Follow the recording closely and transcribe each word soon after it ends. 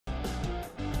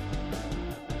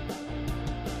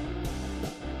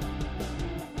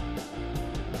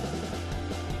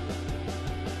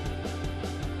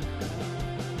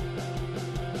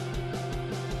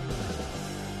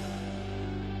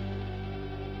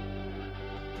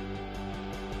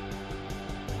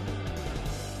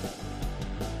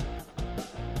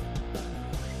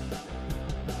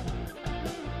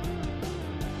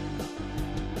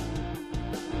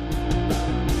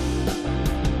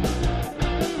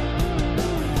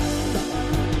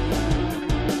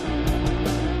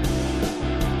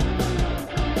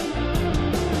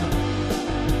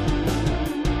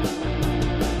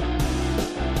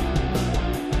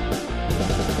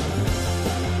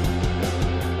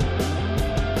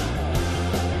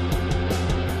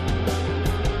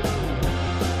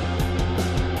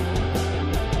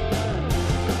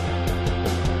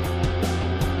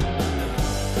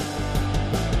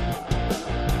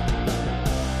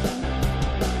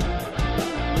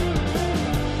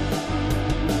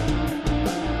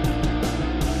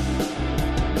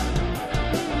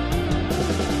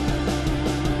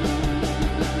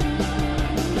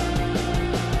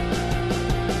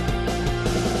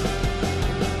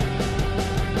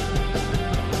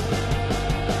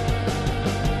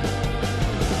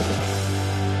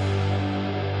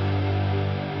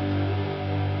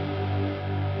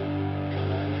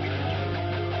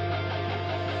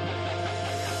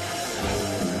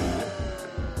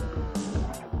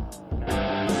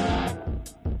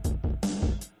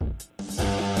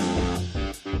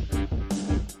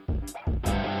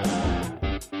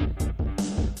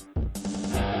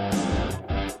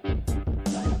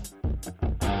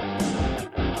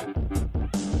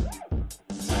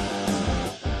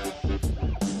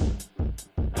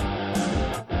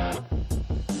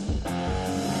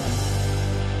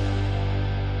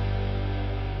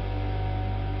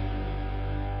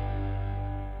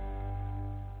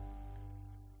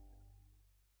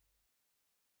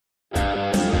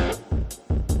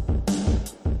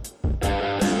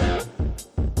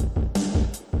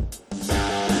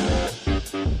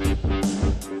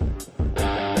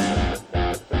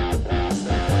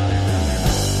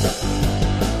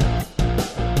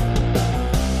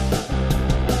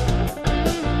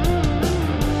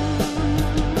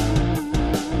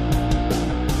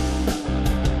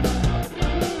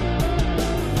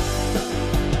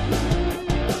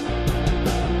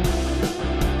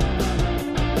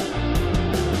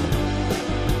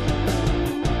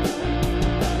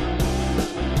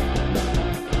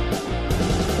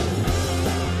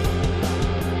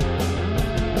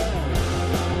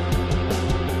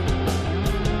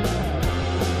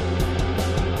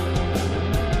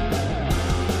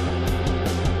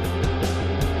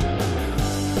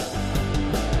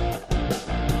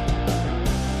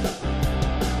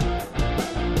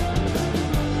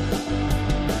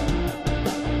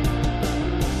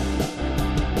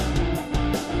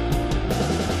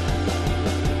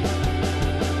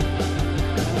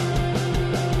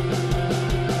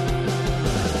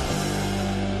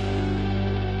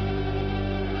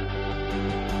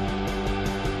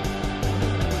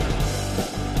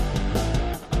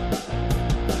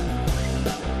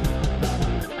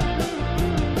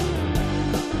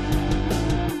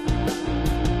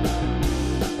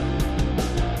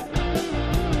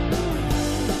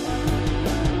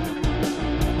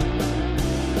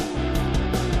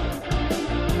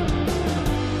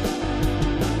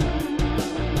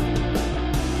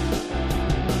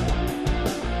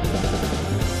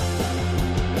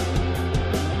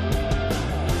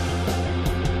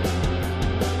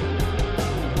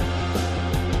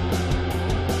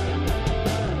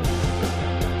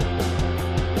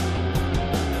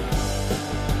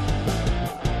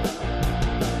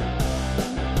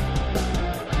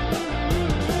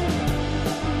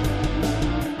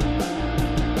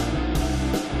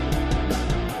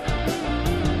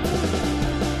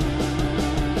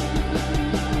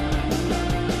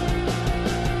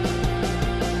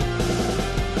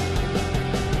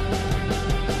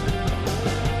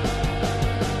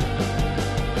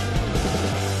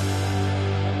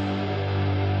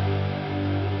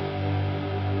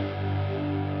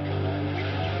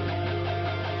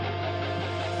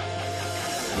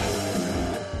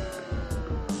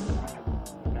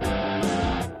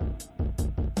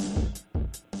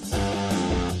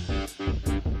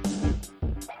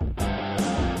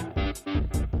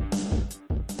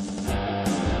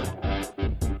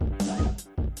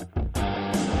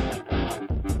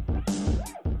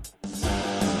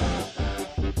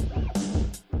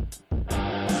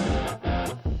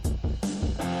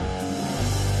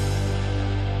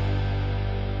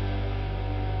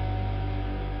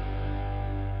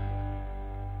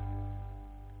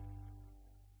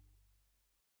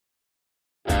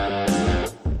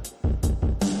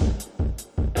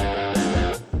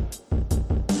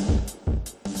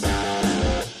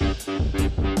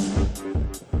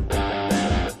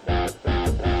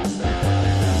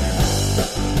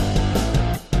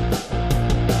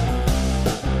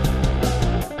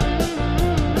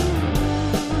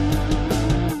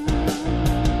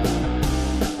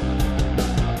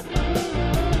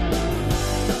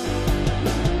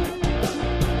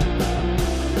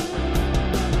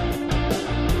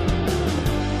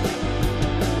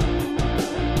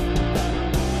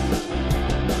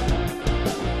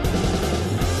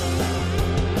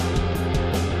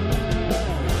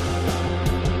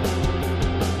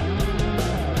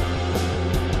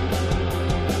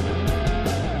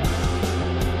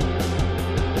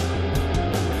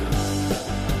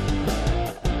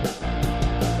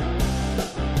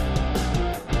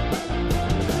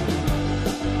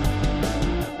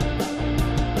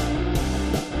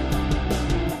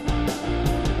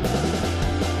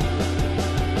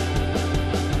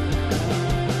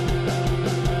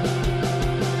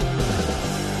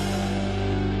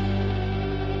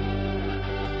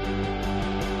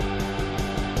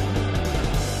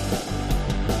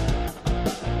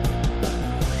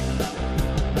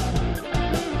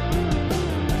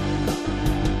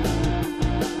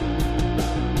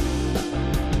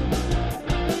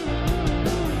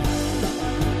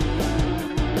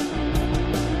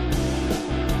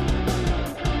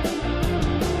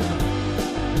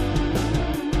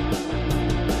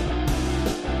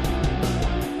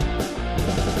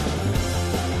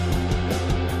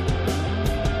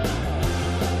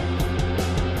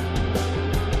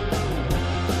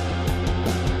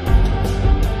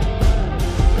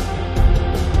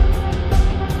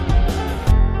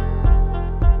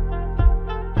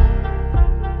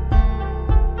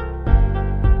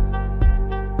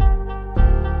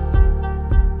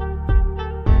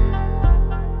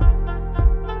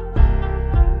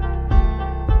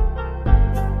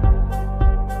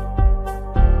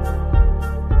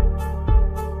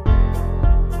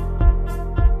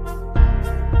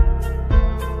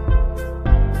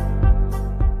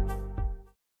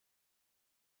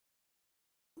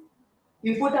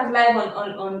You put us live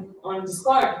on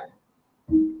Discord.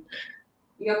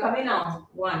 You're coming now.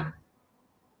 One.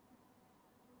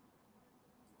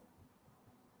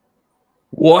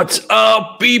 What's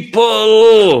up,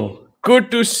 people?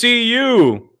 Good to see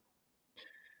you.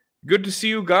 Good to see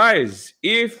you guys.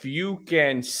 If you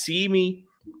can see me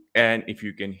and if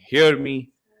you can hear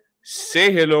me,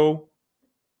 say hello.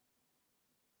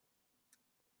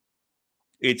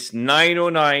 It's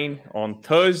 9:09 on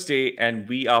Thursday, and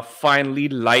we are finally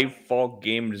live for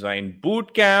Game Design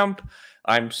Bootcamp.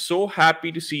 I'm so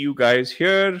happy to see you guys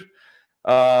here.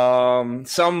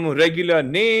 Some regular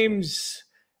names.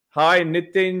 Hi,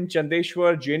 Nitin,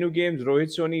 Chandeshwar, Jenu Games,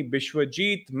 Rohit Soni,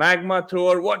 Bishwajit, Magma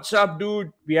Thrower. What's up,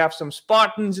 dude? We have some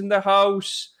Spartans in the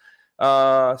house.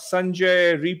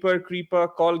 Sanjay, Reaper, Creeper,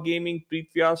 Call Gaming,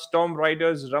 Prithvya, Storm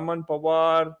Riders, Raman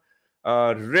Pawar,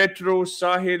 Retro,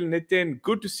 Sahil, Nitin.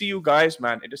 Good to see you guys,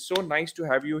 man. It is so nice to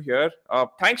have you here.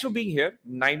 Thanks for being here,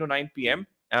 9:09 p.m.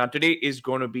 Today is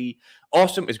going to be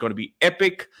awesome. It's going to be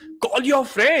epic. Call your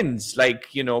friends, like,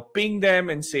 ping them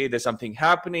and say there's something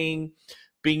happening.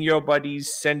 Ping your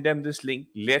buddies, send them this link.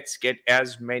 Let's get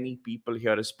as many people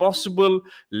here as possible.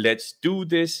 Let's do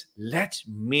this. Let's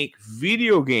make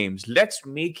video games. Let's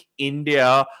make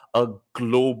India a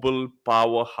global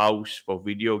powerhouse for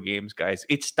video games, guys.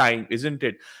 It's time, isn't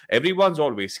it? Everyone's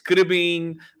always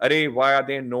cribbing. Array, why are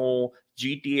there no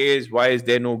GTAs? Why is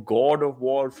there no God of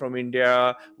War from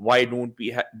India? Why don't we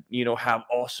have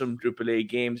awesome AAA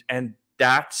games? And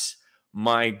that's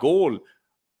my goal.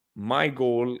 My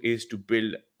goal is to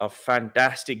build a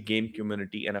fantastic game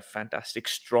community and a fantastic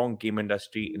strong game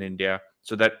industry in India,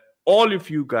 so that all of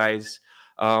you guys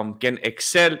can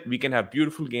excel. We can have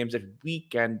beautiful games that we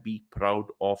can be proud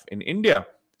of in India.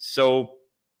 So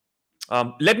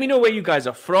let me know where you guys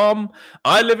are from.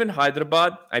 I live in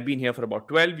Hyderabad. I've been here for about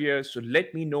 12 years. So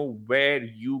let me know where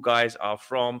you guys are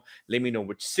from. Let me know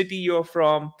which city you're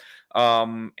from.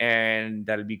 And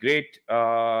that'll be great.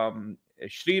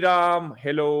 Shriram,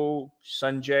 hello.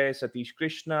 Sanjay, Satish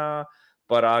Krishna,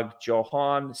 Parag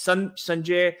Chauhan.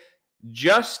 Sanjay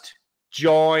just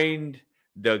joined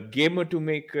the Gamer to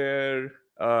Maker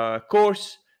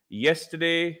course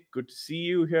yesterday. Good to see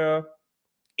you here.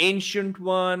 Ancient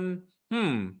One.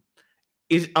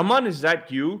 Is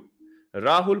that you?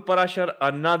 Rahul Parashar,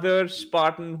 another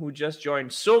Spartan who just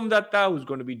joined. Somdatta, who's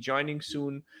going to be joining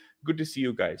soon. Good to see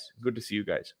you guys. Good to see you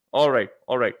guys. All right.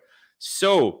 All right.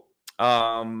 So,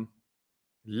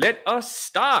 let us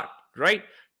start, right?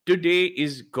 Today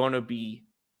is going to be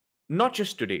not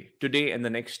just today and the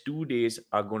next 2 days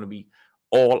are going to be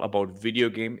all about video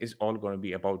game, is all going to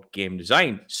be about game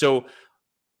design. So,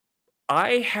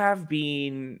 I have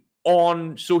been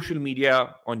on social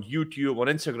media, on YouTube, on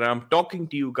Instagram, talking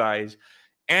to you guys.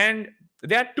 And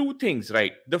there are two things,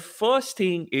 right? The first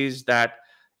thing is that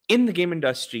in the game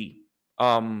industry,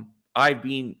 I've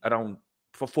been around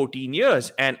for 14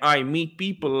 years, and I meet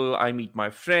people, I meet my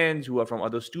friends who are from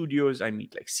other studios, I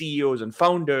meet like CEOs and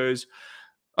founders.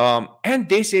 And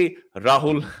they say,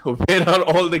 Rahul, where are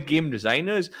all the game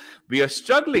designers? We are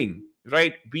struggling,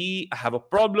 right? We have a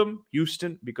problem,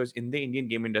 Houston, because in the Indian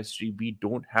game industry, we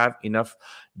don't have enough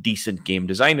decent game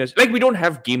designers. Like, we don't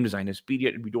have game designers,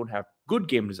 period. We don't have good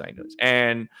game designers.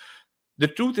 And the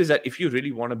truth is that if you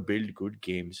really want to build good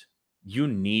games, you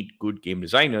need good game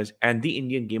designers. And the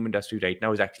Indian game industry right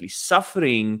now is actually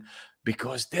suffering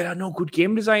because there are no good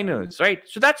game designers, right?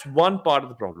 So that's one part of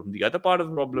the problem. The other part of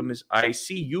the problem is I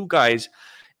see you guys,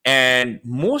 and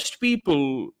most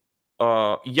people,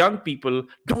 young people,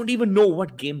 don't even know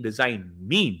what game design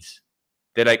means.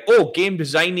 They're like, oh, game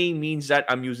designing means that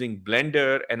I'm using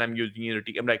Blender and I'm using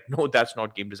Unity. I'm like, no, that's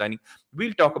not game designing.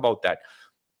 We'll talk about that.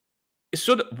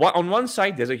 So on one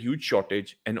side there's a huge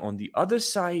shortage, and on the other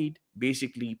side,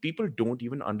 basically, people don't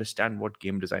even understand what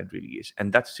game design really is,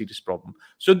 and that's a serious problem.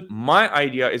 So my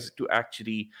idea is to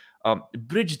actually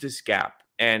bridge this gap.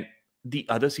 And the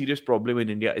other serious problem in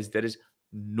India is there is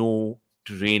no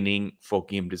training for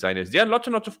game designers. There are lots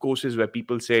and lots of courses where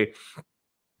people say,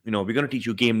 we're going to teach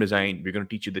you game design, we're going to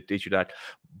teach you that,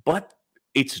 but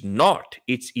it's not.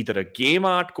 It's either a game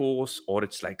art course or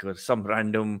it's like some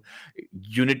random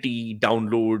Unity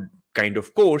download kind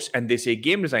of course, and they say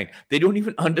game design. They don't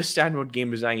even understand what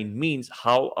game design means.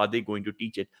 How are they going to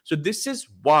teach it? So this is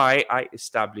why I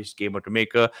established Gamer to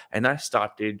Maker, and I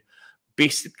started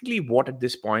basically what at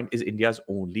this point is India's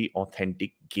only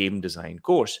authentic game design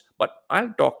course. But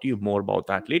I'll talk to you more about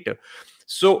that later.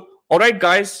 So, all right,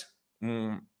 guys,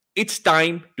 it's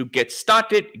time to get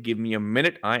started. Give me a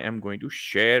minute. I am going to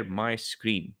share my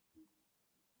screen.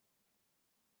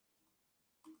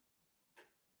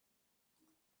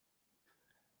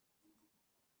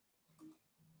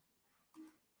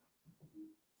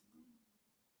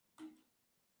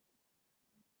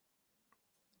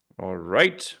 All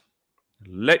right.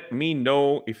 Let me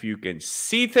know if you can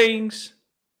see things.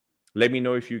 Let me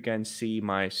know if you can see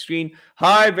my screen.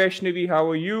 Hi, Vaishnavi. How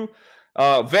are you?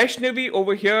 Vaishnavi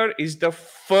over here is the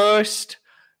first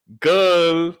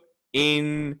girl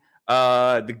in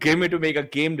the Game to Make a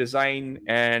Game Design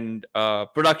and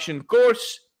Production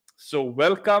course. So,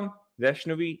 welcome,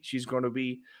 Vaishnavi. She's going to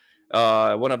be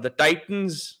one of the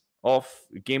titans of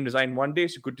game design one day.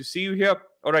 So, good to see you here.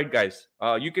 All right, guys,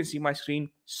 you can see my screen.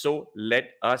 So,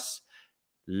 let us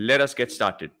get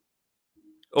started.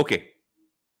 Okay.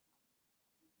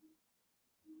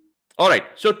 All right.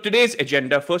 So today's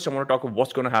agenda, first I want to talk about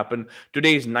what's going to happen.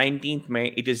 Today is 19th May.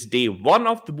 It is day one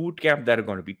of the boot camp. There are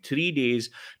going to be 3 days.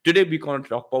 Today we're going to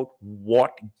talk about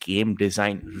what game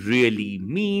design really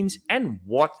means and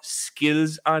what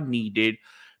skills are needed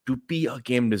to be a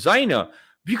game designer.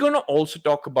 We're going to also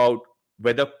talk about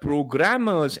whether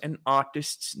programmers and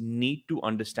artists need to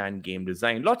understand game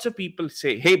design. Lots of people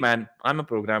say, hey man, I'm a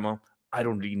programmer. I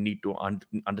don't really need to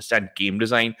understand game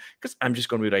design because I'm just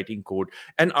going to be writing code.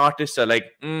 And artists are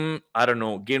like, I don't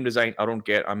know, game design, I don't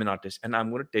care. I'm an artist. And I'm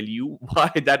going to tell you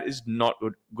why that is not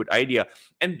a good idea.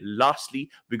 And lastly,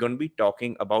 we're going to be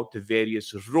talking about the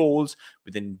various roles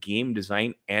within game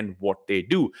design and what they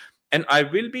do. And I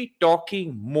will be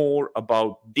talking more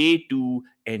about day 2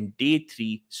 and day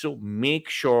 3. So make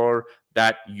sure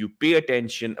that you pay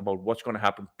attention about what's going to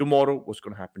happen tomorrow, what's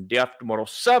going to happen day after tomorrow.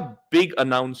 Some big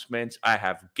announcements. I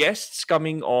have guests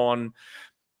coming on.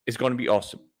 It's going to be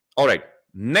awesome. All right.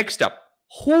 Next up,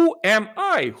 who am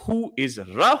I? Who is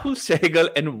Rahul Sehgal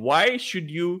and why should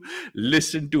you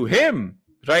listen to him?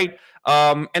 Right.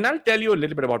 And I'll tell you a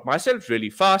little bit about myself really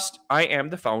fast. I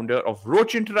am the founder of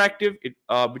Roach Interactive,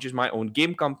 which is my own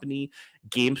game company,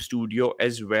 game studio,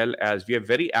 as well as we are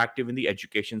very active in the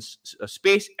education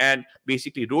space. And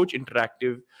basically, Roach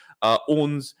Interactive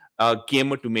owns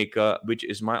Gamer to Maker, which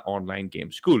is my online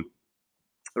game school.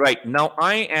 Right now,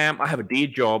 I have a day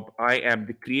job. I am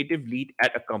the creative lead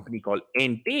at a company called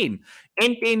Entain.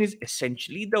 Entain is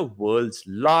essentially the world's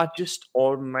largest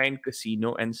online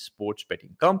casino and sports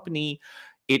betting company.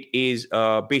 It is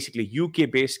basically a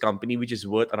UK-based company which is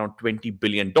worth around $20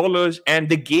 billion. And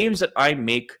the games that I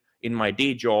make in my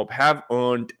day job have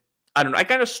earned, I don't know, I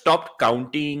kind of stopped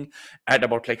counting at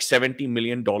about like $70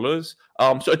 million.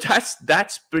 So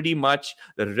that's pretty much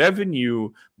the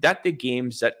revenue that the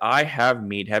games that I have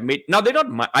made. Now they're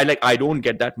not I don't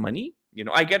get that money.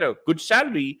 I get a good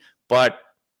salary, but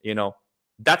you know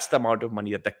that's the amount of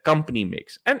money that the company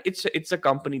makes, and it's a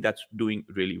company that's doing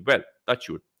really well. That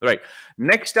should right.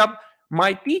 Next up,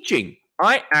 my teaching.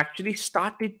 I actually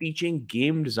started teaching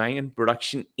game design and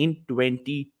production in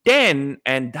 2010,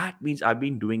 and that means I've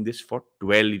been doing this for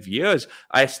 12 years.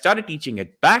 I started teaching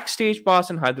at Backstage Pass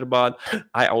in Hyderabad.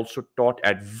 I also taught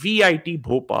at VIT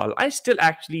Bhopal. I still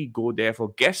actually go there for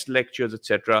guest lectures,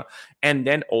 etc. And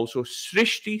then also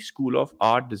Srishti School of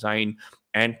Art, Design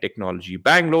and Technology,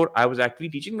 Bangalore. I was actually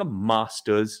teaching the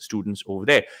master's students over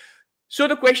there. So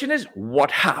the question is,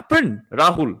 what happened,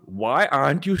 Rahul? Why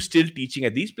aren't you still teaching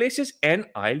at these places? And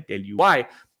I'll tell you why.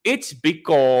 It's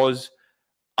because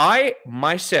I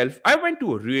went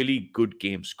to a really good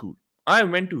game school. I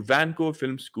went to Vancouver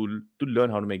Film School to learn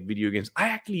how to make video games. I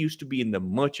actually used to be in the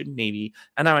Merchant Navy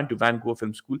and I went to Vancouver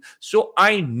Film School. So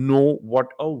I know what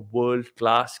a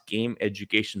world-class game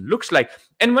education looks like.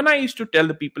 And when I used to tell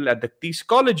the people at these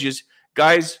colleges,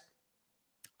 guys,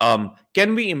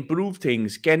 can we improve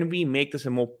things? Can we make this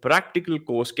a more practical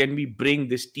course? Can we bring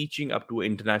this teaching up to an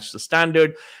international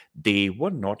standard? They were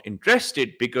not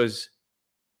interested because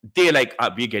they're like,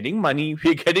 we're getting money,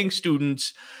 we're getting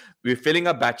students, we're filling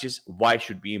up batches. Why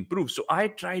should we improve? So I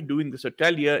tried doing this for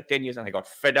 10 years and I got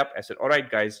fed up. I said, all right,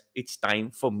 guys, it's time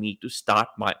for me to start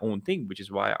my own thing, which is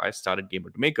why I started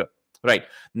Gamer to Maker. Right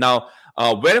now,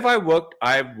 where have I worked?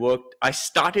 I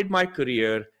started my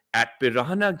career at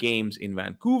Piranha Games in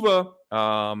Vancouver,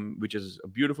 which is a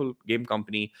beautiful game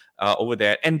company over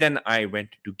there. And then I went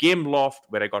to Game Loft,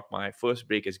 where I got my first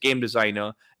break as game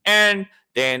designer. And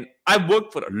then I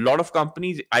worked for a lot of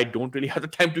companies. I don't really have the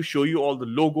time to show you all the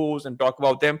logos and talk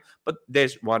about them, but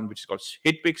there's one which is called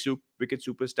Wicked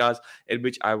Superstars, in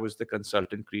which I was the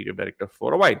consultant creative director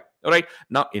for a while. All right,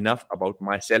 now enough about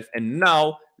myself. And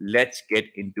now let's get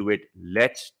into it.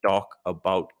 Let's talk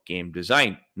about game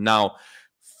design. Now,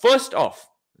 first off,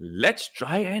 let's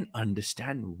try and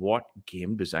understand what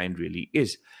game design really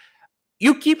is.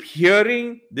 You keep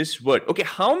hearing this word. Okay,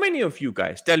 how many of you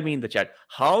guys, tell me in the chat,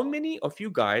 how many of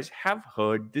you guys have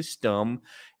heard this term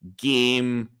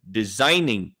game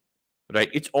designing? Right?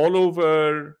 It's all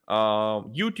over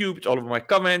YouTube, it's all over my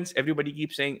comments. Everybody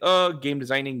keeps saying, game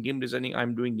designing,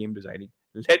 I'm doing game designing.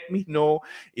 Let me know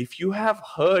if you have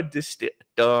heard this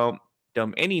term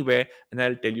anywhere, and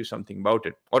I'll tell you something about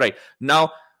it. All right.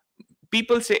 Now,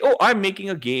 people say, oh, I'm making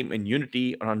a game in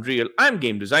Unity or Unreal. I'm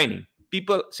game designing.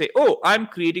 People say, oh, I'm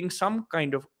creating some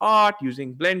kind of art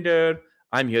using Blender.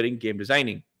 I'm hearing game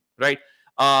designing, right?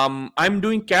 I'm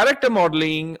doing character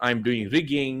modeling. I'm doing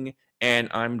rigging, and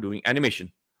I'm doing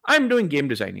animation. I'm doing game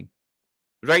designing,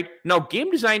 right? Now,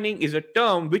 game designing is a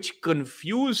term which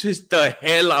confuses the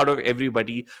hell out of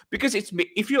everybody, because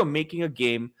if you're making a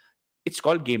game, it's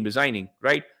called game designing,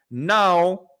 right?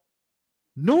 Now,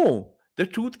 no, the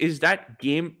truth is that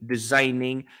game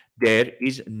designing, there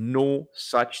is no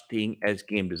such thing as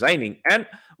game designing. And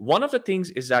one of the things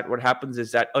is that what happens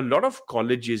is that a lot of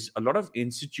colleges, a lot of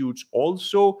institutes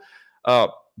also, uh,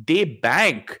 they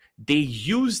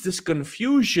use this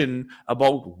confusion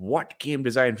about what game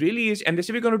design really is. And they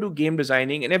say, we're going to do game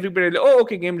designing, and everybody, like, oh,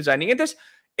 okay, game designing. And this,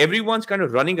 everyone's kind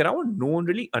of running around. No one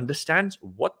really understands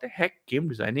what the heck game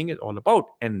designing is all about.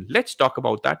 And let's talk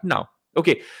about that now.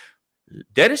 Okay,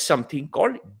 there is something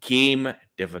called game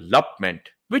development,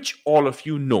 which all of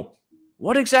you know.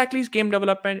 What exactly is game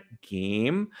development?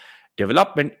 Game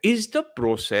development is the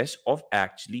process of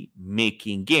actually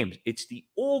making games. It's the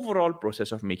overall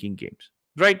process of making games,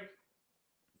 right?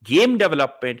 Game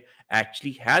development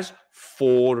actually has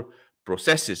four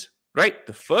processes, right?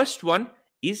 The first one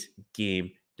is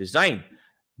game design.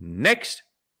 Next,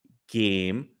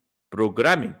 game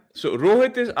programming. So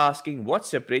Rohit is asking what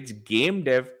separates game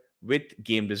dev with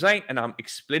game design, and I'm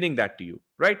explaining that to you,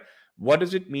 right? What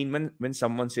does it mean when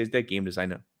someone says they're game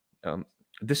designer? Um,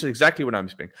 this is exactly what I'm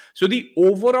explaining. So the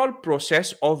overall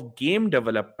process of game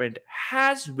development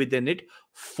has within it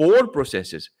four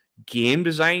processes: game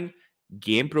design,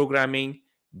 game programming,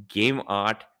 game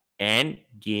art, and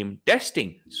game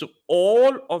testing. So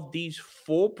all of these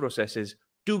four processes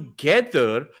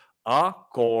together are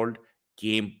called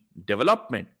game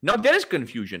development. Now, there is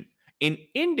confusion. In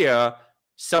India,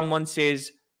 someone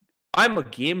says, I'm a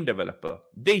game developer.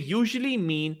 They usually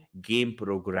mean game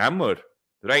programmer,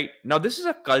 right? Now, this is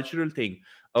a cultural thing.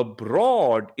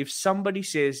 Abroad, if somebody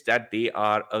says that they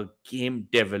are a game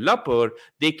developer,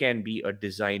 they can be a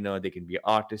designer, they can be an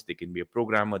artist, they can be a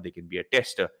programmer, they can be a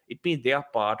tester. It means they are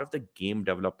part of the game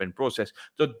development process.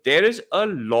 So there is a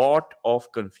lot of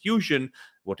confusion.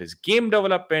 What is game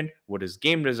development? What is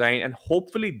game design? And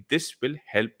hopefully this will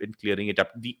help in clearing it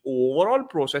up. The overall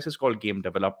process is called game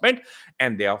development,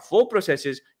 and there are four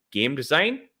processes: game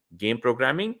design, game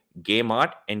programming, game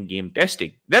art, and game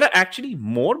testing. There are actually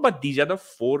more, but these are the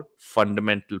four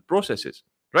fundamental processes,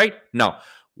 right? Now,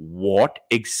 what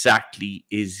exactly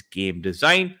is game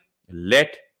design?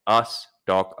 Let us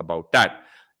talk about that.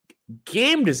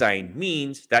 Game design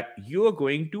means that you are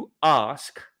going to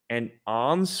ask and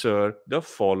answer the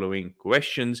following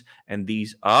questions, and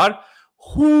these are: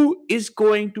 who is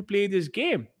going to play this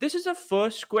game? This is the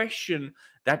first question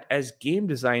that, as game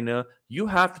designer, you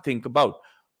have to think about.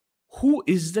 Who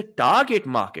is the target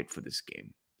market for this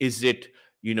game? Is it,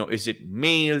 is it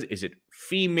males, is it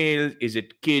females, is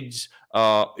it kids,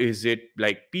 is it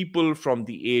like people from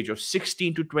the age of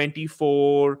 16 to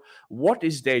 24? What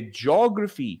is their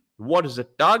geography? What is the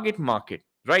target market,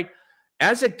 right?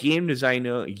 As a game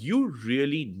designer, you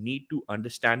really need to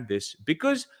understand this,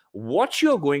 because what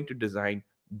you're going to design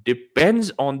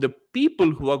depends on the people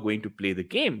who are going to play the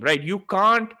game, right? You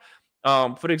can't,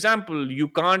 for example, you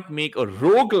can't make a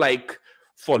roguelike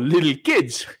for little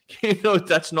kids.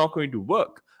 That's not going to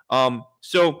work.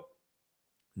 So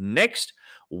next,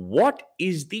 what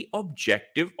is the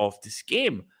objective of this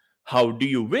game? How do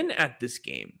you win at this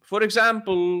game? For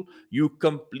example, you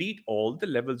complete all the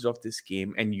levels of this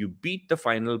game and you beat the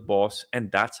final boss,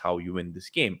 and that's how you win this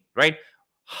game, right?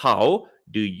 How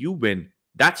do you win?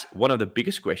 That's one of the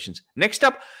biggest questions. Next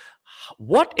up,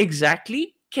 what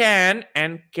exactly can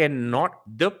and cannot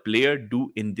the player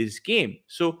do in this game?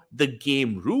 So the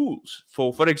game rules.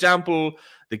 For example,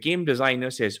 the game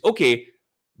designer says, okay,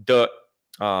 the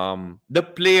the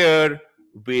player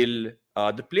will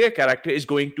the player character is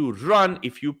going to run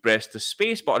if you press the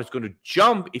space bar. It's going to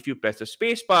jump if you press the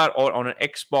space bar, or on an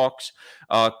Xbox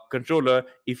controller,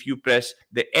 if you press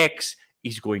the X,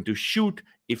 he's going to shoot.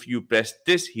 If you press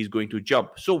this, he's going to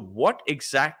jump. So what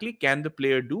exactly can the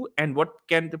player do, and what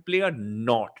can the player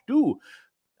not do?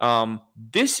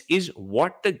 This is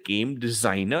what the game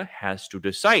designer has to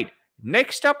decide.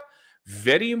 Next up,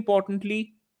 very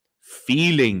importantly,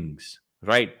 feelings,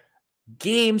 right?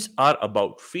 Games are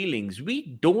about feelings.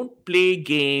 We don't play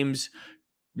games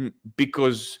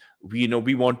because we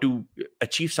want to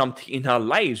achieve something in our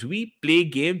lives. We play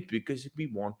games because we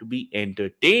want to be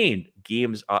entertained.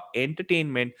 Games are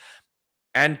entertainment,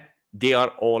 and They are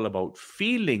all about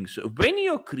feelings. So when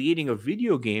you're creating a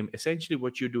video game, essentially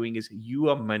what you're doing is you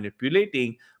are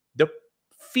manipulating the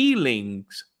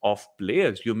feelings of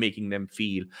players. You're making them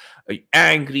feel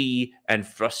angry and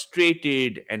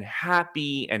frustrated and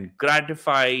happy and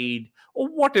gratified, or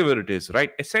whatever it is,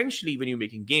 right? Essentially, when you're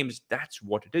making games, that's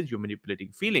what it is. You're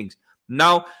manipulating feelings.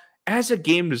 Now, as a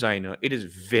game designer, it is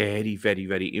very, very,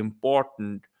 very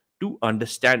important to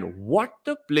understand what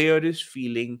the player is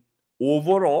feeling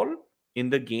overall in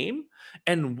the game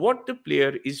and what the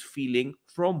player is feeling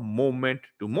from moment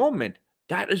to moment.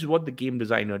 That is what the game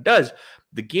designer does.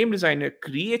 The game designer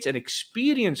creates an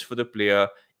experience for the player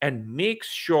and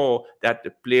makes sure that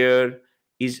the player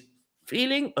is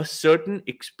feeling a certain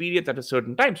experience at a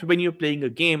certain time. So when you're playing a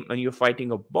game and you're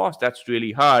fighting a boss that's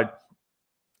really hard,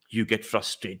 you get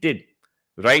frustrated,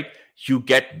 right? You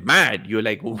get mad. You're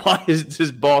like, why is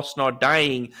this boss not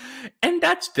dying? And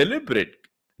that's deliberate.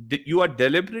 You are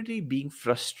deliberately being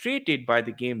frustrated by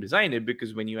the game designer,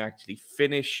 because when you actually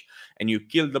finish and you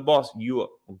kill the boss, you are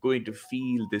going to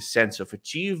feel this sense of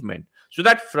achievement. So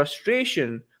that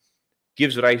frustration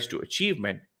gives rise to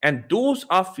achievement. And those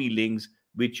are feelings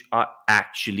which are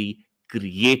actually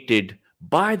created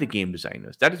by the game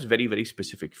designers. That is very, very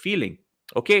specific feeling.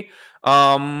 Okay.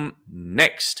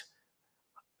 Next,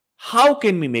 how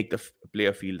can we make the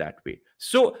player feel that way?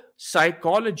 So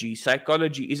psychology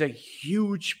is a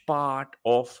huge part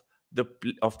of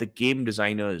the game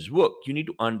designer's work. You need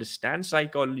to understand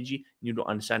psychology, you need to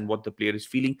understand what the player is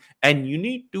feeling, and you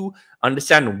need to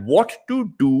understand what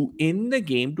to do in the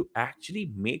game to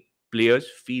actually make players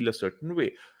feel a certain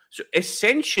way. So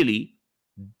essentially,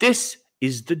 this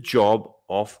is the job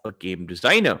of a game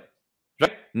designer.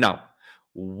 Right now,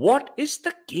 what is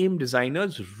the game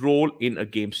designer's role in a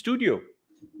game studio?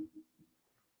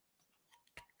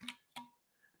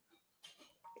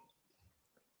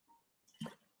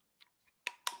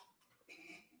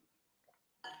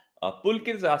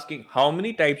 Pulkit is asking how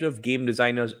many types of game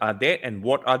designers are there and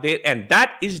what are there, and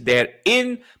that is there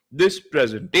in this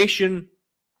presentation.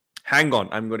 Hang on,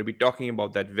 I'm going to be talking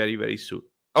about that very, very soon.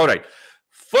 All right.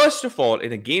 First of all,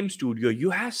 in a game studio,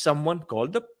 you have someone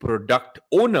called the product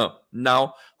owner.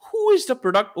 Now, who is the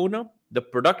product owner? The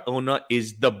product owner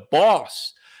is the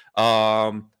boss.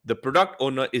 The product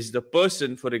owner is the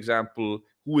person, for example,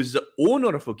 who is the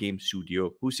owner of a game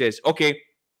studio, who says, okay,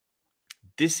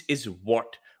 this is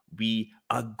what we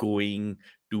are going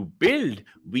to build.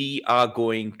 We are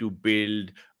going to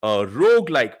build a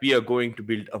roguelike. We are going to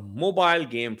build a mobile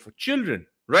game for children,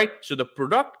 right? So the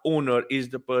product owner is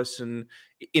the person.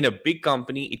 In a big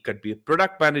company, it could be a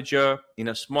product manager. In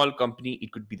a small company,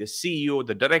 it could be the CEO,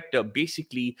 the director,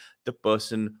 basically the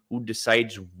person who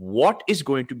decides what is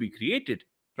going to be created,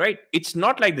 right? It's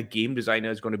not like the game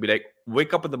designer is going to be like,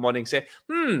 wake up in the morning, say,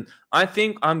 I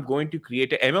think I'm going to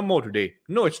create an MMO today.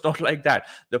 No, it's not like that.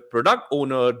 The product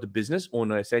owner, the business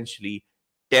owner, essentially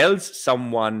tells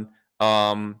someone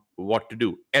what to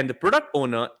do. And the product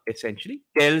owner essentially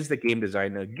tells the game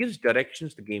designer, gives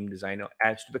directions to the game designer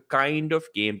as to the kind of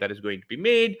game that is going to be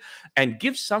made, and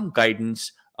gives some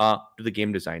guidance to the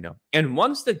game designer. And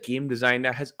once the game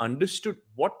designer has understood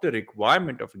what the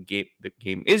requirement of the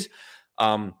game is,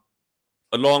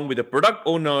 along with the product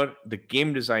owner, the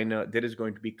game designer, there is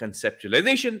going to be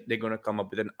conceptualization. They're going to come up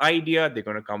with an idea, they're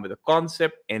going to come with a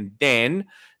concept, and then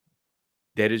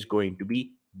there is going to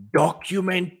be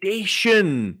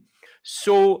documentation.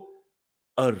 So,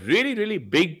 a really, really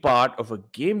big part of a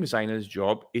game designer's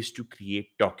job is to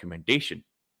create documentation.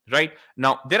 Right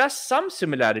now, there are some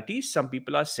similarities. Some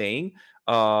people are saying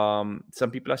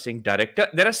director.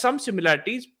 There are some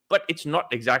similarities, but it's not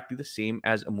exactly the same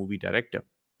as a movie director.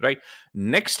 Right.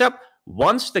 Next up,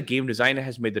 once the game designer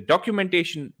has made the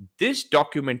documentation, this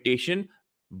documentation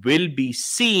will be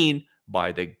seen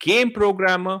by the game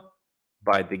programmer,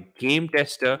 by the game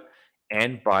tester,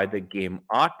 and by the game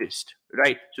artist,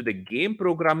 right? So the game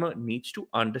programmer needs to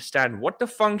understand what the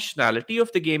functionality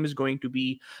of the game is going to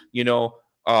be.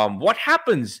 What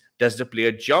happens? Does the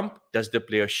player jump? Does the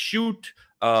player shoot?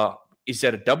 Is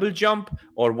there a double jump?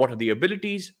 Or what are the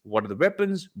abilities? What are the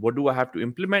weapons? What do I have to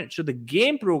implement? So the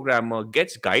game programmer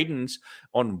gets guidance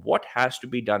on what has to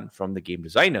be done from the game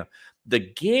designer. The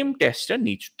game tester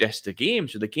needs to test the game.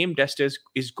 So the game tester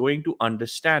is going to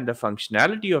understand the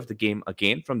functionality of the game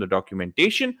again from the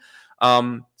documentation,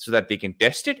 so that they can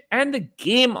test it. And the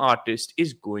game artist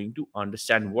is going to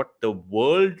understand what the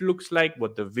world looks like,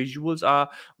 what the visuals are,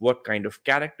 what kind of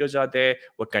characters are there,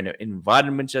 what kind of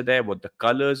environments are there, what the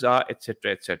colors are,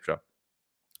 etc., etc.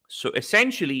 So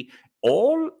essentially,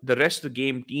 all the rest of the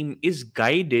game team is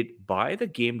guided by the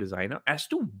game designer as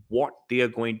to what they are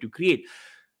going to create.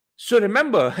 So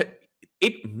remember,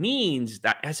 It means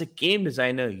that as a game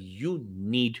designer, you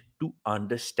need to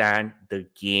understand the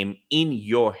game in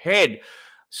your head.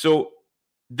 So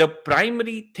the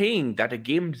primary thing that a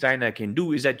game designer can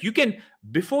do is that you can,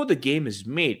 before the game is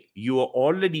made, you are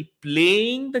already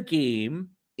playing the game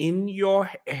in your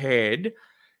head.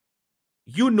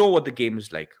 You know what the game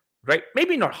is like, right?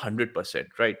 Maybe not 100%,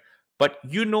 right? But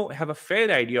you know, have a fair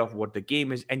idea of what the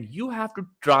game is, and you have to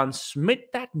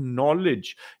transmit that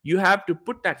knowledge. You have to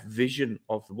put that vision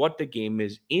of what the game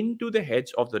is into the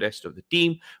heads of the rest of the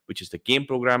team, which is the game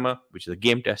programmer, which is the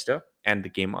game tester, and the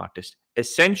game artist.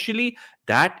 Essentially,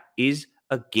 that is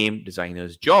a game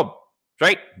designer's job.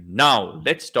 Right now,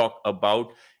 let's talk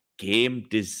about game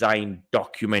design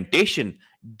documentation.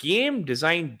 Game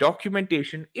design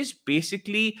documentation is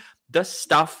basically the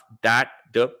stuff that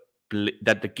the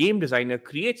game designer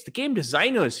creates, the game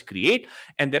designers create.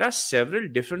 And there are several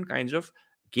different kinds of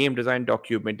game design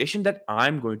documentation that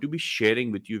I'm going to be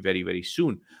sharing with you very, very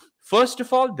soon. First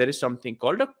of all, there is something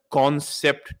called a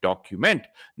concept document.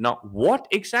 Now, what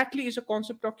exactly is a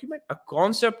concept document? A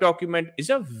concept document is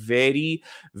a very,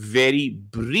 very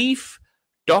brief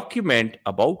document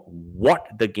about what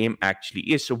the game actually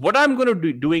is. So what I'm going to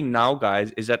be doing now,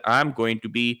 guys, is that I'm going to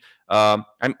be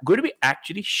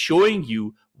actually showing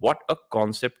you what a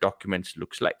concept document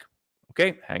looks like.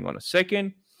 Okay, hang on a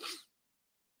second.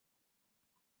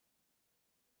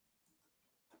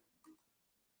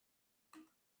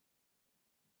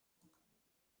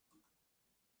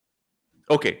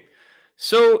 Okay,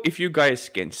 so if you guys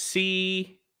can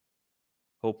see,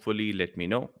 hopefully let me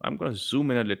know. I'm going to zoom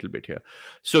in a little bit here.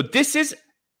 So this is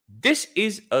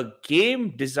a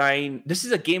game design, this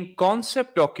is a game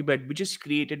concept document which is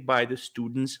created by the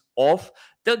students of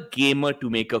the Gamer to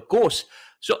Maker course.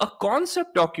 So a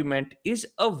concept document is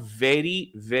a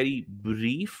very, very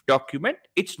brief document.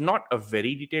 It's not a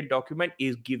very detailed document.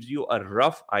 It gives you a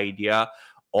rough idea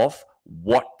of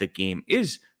what the game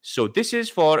is. So this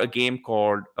is for a game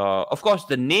called, of course,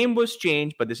 the name was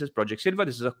changed, but this is Project Silver.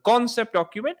 This is a concept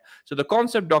document. So the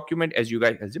concept document, as you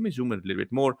guys, let me zoom in a little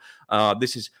bit more.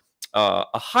 This is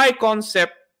a high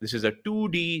concept. This is a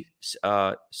 2D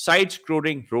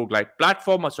side-scrolling roguelike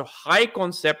platformer. So high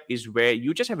concept is where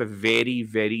you just have a very,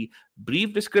 very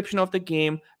brief description of the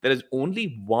game. There is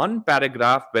only one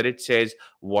paragraph where it says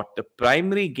what the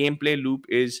primary gameplay loop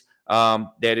is.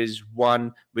 There is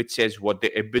one which says what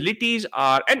the abilities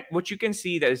are, and what you can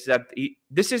see that is that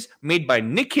this is made by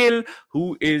Nikhil.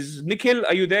 Who is Nikhil?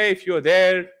 Are you there? If you're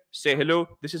there, say hello.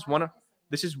 This is one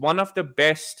of the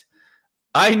best.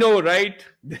 I know, right?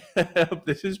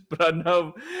 This is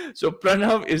Pranav. So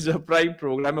Pranav is a prime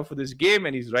programmer for this game,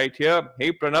 and he's right here.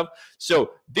 Hey, Pranav.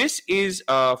 So this is,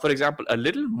 for example, a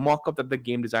little mock-up that the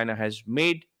game designer has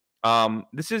made.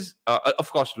 This is,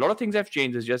 of course, a lot of things have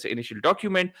changed. It's just the initial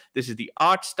document. This is the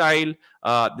art style.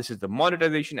 This is the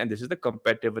monetization, and this is the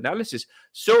competitive analysis.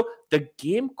 So the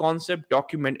game concept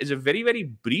document is a very, very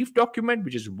brief document,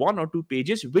 which is 1 or 2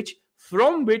 pages,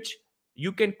 from which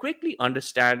you can quickly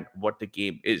understand what the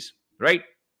game is, right?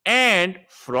 And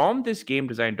from this game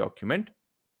design document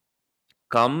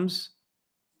comes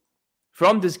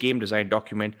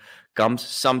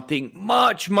something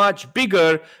much, much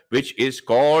bigger, which is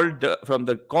called, from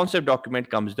the concept document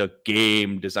comes the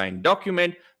game design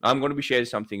document. I'm going to be sharing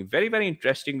something very, very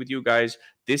interesting with you guys.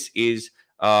 This is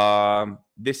a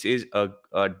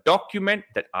document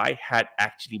that I had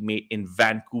actually made in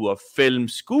Vancouver Film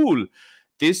School.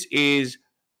 This is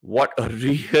what a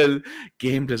real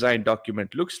game design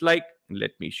document looks like.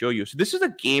 Let me show you. So this is a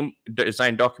game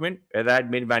design document that I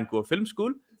had made in Vancouver Film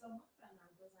School.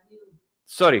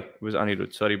 Sorry, it was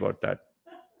Anirudh. Sorry about that.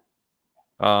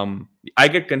 I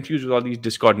get confused with all these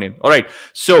Discord names. All right.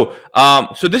 So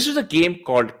this is a game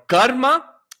called Karma,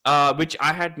 which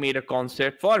I had made a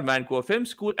concept for Vancouver Film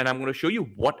School, and I'm going to show you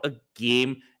what a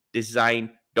game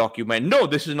design document. No,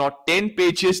 this is not 10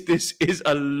 pages. This is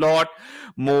a lot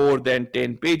more than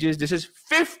 10 pages. This is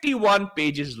 51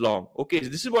 pages long. Okay, so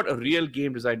this is what a real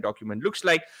game design document looks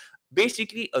like.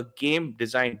 Basically, a game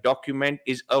design document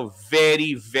is a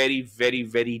very, very, very,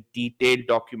 very detailed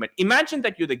document. Imagine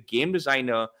that you're the game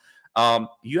designer.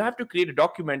 You have to create a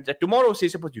document that tomorrow, say,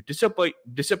 suppose you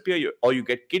disappear or you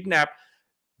get kidnapped,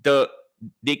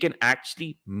 they can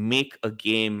actually make a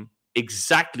game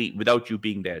exactly without you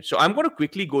being there. So I'm going to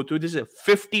quickly go through. This is a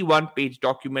 51-page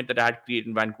document that I had created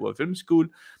in Vancouver Film School.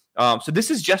 So this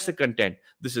is just the content.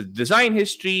 This is design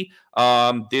history.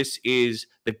 This is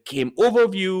the game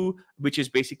overview, which is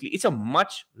basically, it's a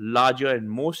much larger and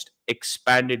most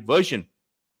expanded version.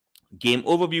 Game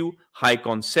overview, high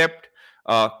concept,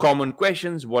 common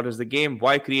questions. What is the game?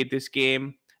 Why create this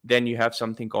game? Then you have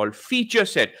something called feature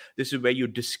set. This is where you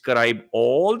describe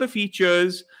all the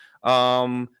features.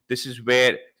 This is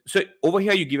where, so over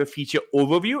here you give a feature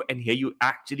overview, and here you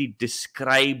actually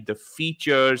describe the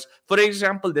features. For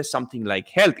example, there's something like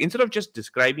health. Instead of just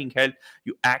describing health,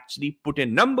 you actually put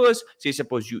in numbers. Say,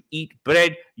 suppose you eat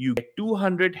bread, you get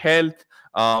 200 health,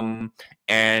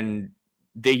 and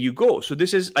there you go. So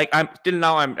this is like,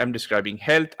 I'm describing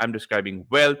health, I'm describing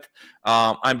wealth.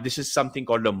 This is something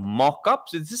called a mock-up.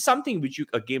 So this is something which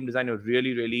a game designer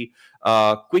really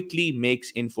quickly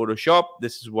makes in Photoshop.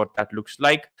 This is what that looks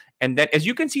like. And then, as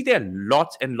you can see, there are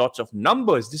lots and lots of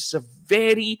numbers. This is a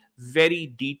very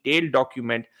detailed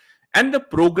document, and the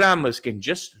programmers can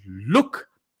just look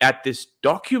at this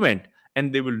document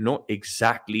and they will know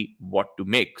exactly what to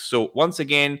make. So once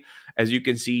again, as you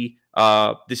can see,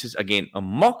 this is again a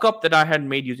mock-up that I had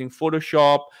made using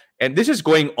Photoshop, and this is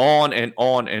going on and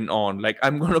on and on. Like,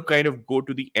 I'm going to kind of go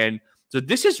to the end. So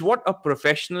this is what a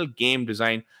professional game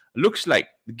design looks like.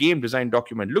 The game design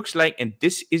document looks like, and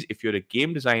this is, if you're a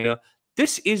game designer,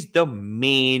 this is the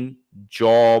main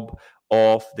job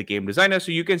of the game designer.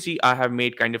 So you can see I have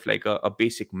made kind of like a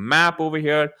basic map over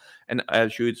here, and I'll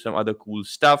show you some other cool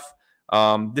stuff.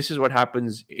 This is what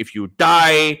happens if you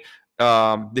die.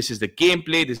 This is the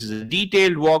gameplay. This is a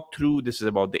detailed walkthrough. This is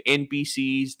about the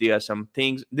NPCs. There are some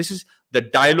things. This is the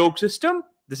dialogue system.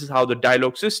 This is how the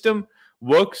dialogue system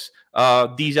works.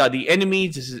 These are the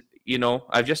enemies. This is,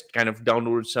 I've just kind of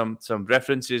downloaded some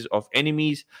references of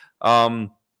enemies.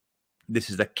 This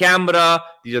is the camera.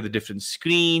 These are the different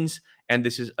screens. And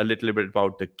this is a little bit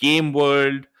about the game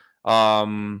world.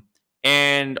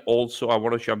 And also, I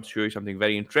want to show you something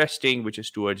very interesting, which is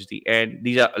towards the end.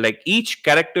 These are like, each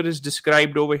character is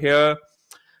described over here.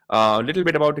 A little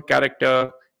bit about the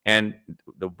character and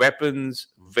the weapons,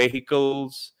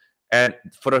 vehicles, and,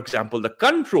 for example, the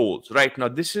controls. Right now,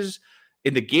 this is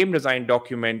in the game design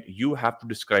document. You have to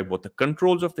describe what the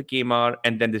controls of the game are,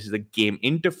 and then this is the game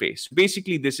interface.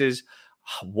 Basically, this is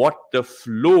what the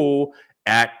flow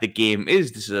at the game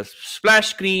is. This is a splash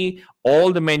screen,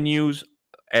 all the menus,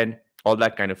 and all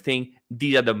that kind of thing.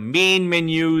 These are the main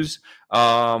menus.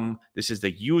 This is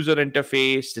the user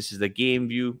interface. This is the game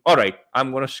view. All right,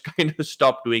 I'm going to kind of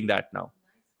stop doing that now.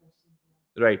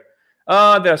 Right.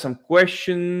 There are some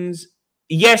questions.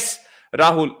 Yes,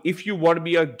 Rahul, if you want to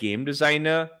be a game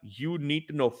designer, you need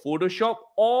to know Photoshop,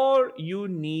 or you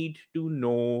need to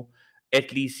know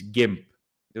at least GIMP,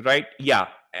 right? Yeah.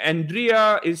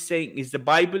 Andrea is saying, is the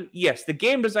Bible? Yes, the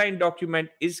game design document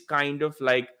is kind of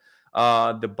like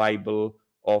the Bible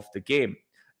of the game.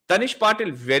 Tanish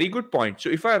Patil, very good point. So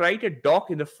if I write a doc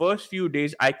in the first few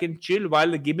days, I can chill while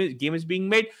the game is being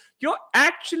made. You're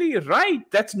actually right.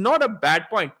 That's not a bad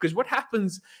point, because what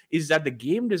happens is that the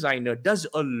game designer does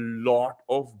a lot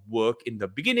of work in the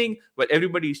beginning where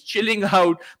everybody's chilling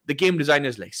out. The game designer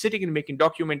is like sitting and making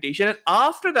documentation. And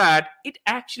after that, it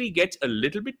actually gets a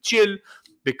little bit chill,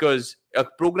 because a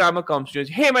programmer comes to you and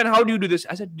says, hey man, how do you do this?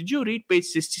 I said, did you read page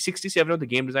 67 of the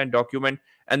game design document?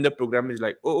 And the programmer is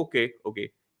like, oh, okay.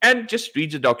 And just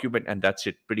reads the document, and that's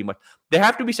it pretty much. There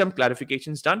have to be some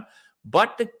clarifications done,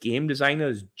 but the game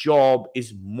designer's job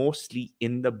is mostly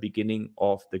in the beginning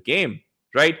of the game,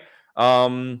 right?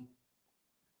 Who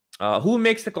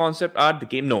makes the concept art? The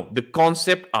game? No, the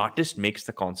concept artist makes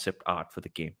the concept art for the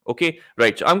game. Okay,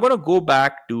 right. So I'm going to go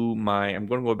back to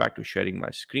sharing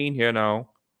my screen here now.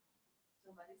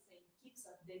 Somebody's saying keeps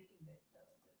updating the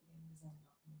game design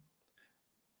document.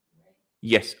 Right?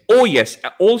 Yes. Oh, yes.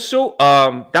 Also,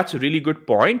 that's a really good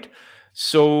point.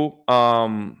 So,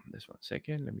 just 1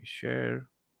 second. Let me share.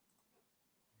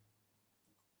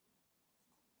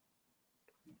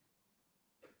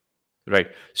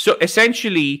 Right. So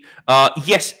essentially,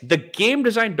 yes, the game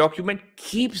design document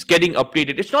keeps getting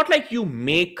updated. It's not like you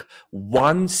make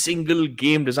one single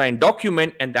game design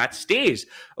document and that stays.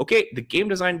 Okay. The game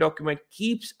design document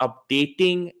keeps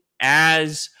updating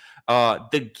as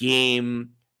the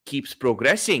game keeps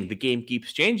progressing, the game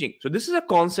keeps changing. So this is a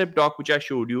concept doc which I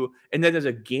showed you, and then there's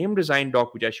a game design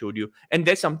doc which I showed you, and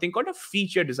there's something called a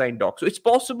feature design doc. So it's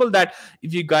possible that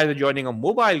if you guys are joining a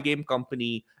mobile game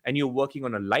company and you're working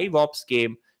on a live ops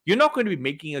game, you're not going to be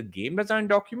making a game design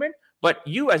document, but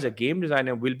you as a game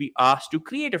designer will be asked to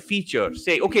create a feature.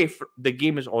 Say, okay, the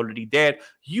game is already there.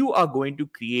 You are going to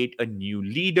create a new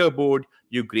leaderboard.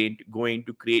 You're going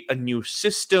to create a new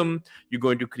system. You're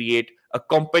going to create a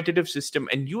competitive system,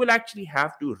 and you will actually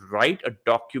have to write a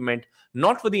document,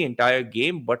 not for the entire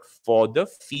game, but for the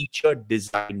feature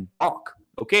design doc.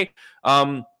 Okay.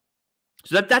 So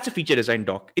that's a feature design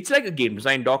doc. It's like a game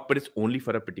design doc, but it's only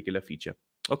for a particular feature.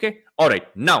 Okay. All right.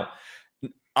 Now,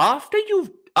 after you've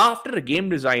after a game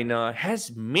designer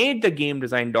has made the game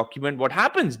design document, what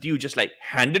happens? Do you just like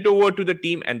hand it over to the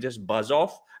team and just buzz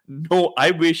off? No,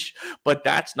 I wish, but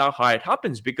that's not how it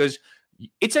happens, because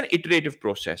it's an iterative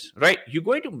process, right? You're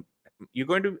going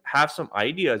to have some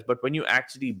ideas, but when you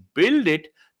actually build it,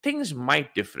 things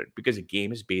might differ because a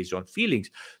game is based on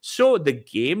feelings. So the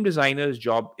game designer's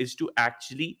job is to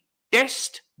actually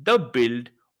test the build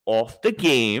of the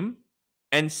game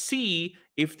and see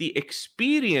if the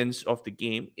experience of the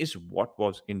game is what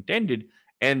was intended.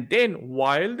 And then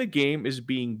while the game is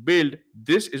being built,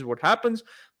 this is what happens.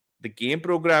 The game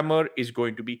programmer is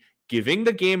going to be giving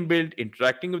the game build,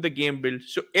 interacting with the game build.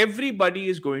 So everybody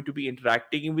is going to be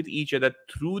interacting with each other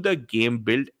through the game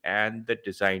build and the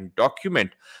design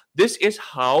document. This is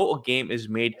how a game is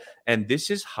made, and this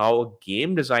is how a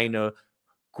game designer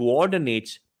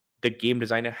coordinates. The game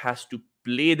designer has to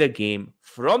play the game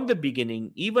from the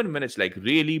beginning, even when it's like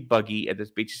really buggy at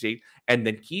this basic stage, and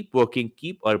then keep working,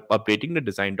 keep updating the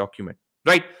design document.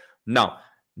 Right now,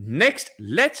 next,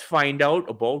 let's find out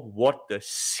about what the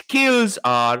skills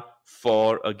are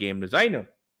for a game designer.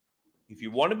 If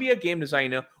you want to be a game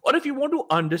designer, or if you want to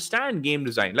understand game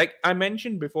design, like I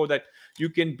mentioned before, that you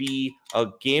can be a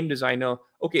game designer.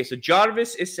 Okay, so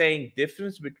Jarvis is saying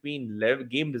difference between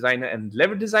game designer and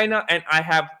level designer, and I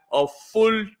have a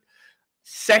full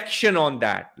section on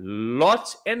that.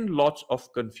 Lots and lots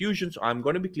of confusion, so I'm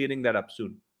going to be clearing that up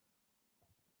soon.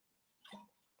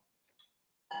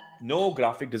 No,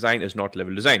 graphic design is not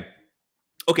level design.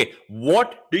 Okay,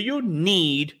 what do you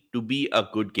need to be a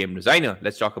good game designer?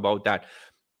 Let's talk about that.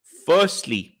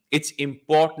 Firstly, it's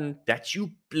important that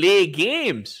you play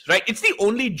games, right? It's the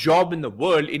only job in the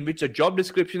world in which a job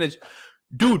description is,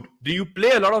 dude, do you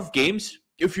play a lot of games?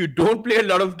 If you don't play a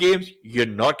lot of games, you're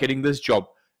not getting this job.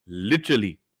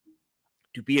 Literally.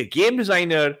 To be a game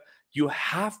designer, you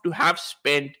have to have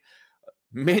spent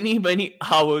many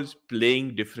hours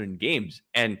playing different games,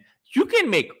 and you can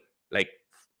make like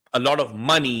a lot of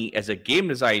money as a game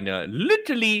designer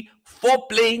literally for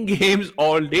playing games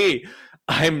all day.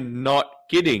 I'm not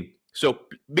kidding. So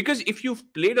because if you've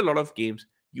played a lot of games,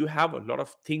 you have a lot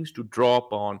of things to draw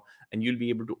upon, and you'll be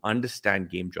able to understand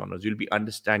game genres. You'll be able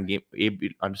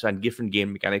to understand different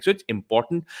game mechanics. So it's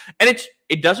important, and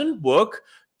it doesn't work.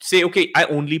 Say, okay, I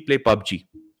only play PUBG,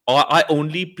 or I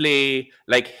only play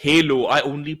like Halo, I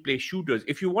only play shooters.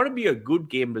 If you want to be a good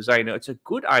game designer, it's a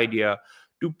good idea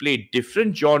to play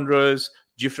different genres,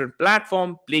 different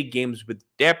platform, play games with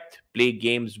depth, play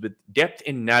games with depth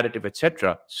in narrative,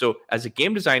 etc. So as a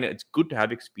game designer, it's good to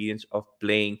have experience of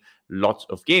playing lots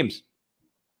of games.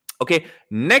 Okay,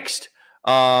 next,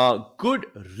 good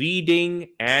reading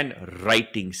and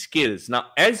writing skills. Now,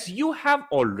 as you have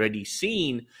already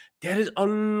seen, there is a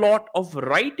lot of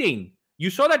writing. You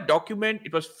saw that document,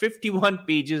 it was 51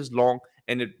 pages long,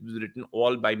 and it was written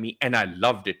all by me, and I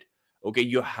loved it. Okay,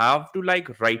 you have to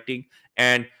like writing,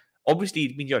 and obviously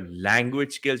it means your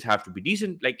language skills have to be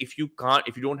decent. Like if you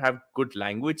don't have good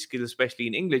language skills, especially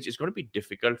in English, it's going to be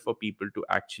difficult for people to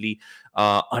actually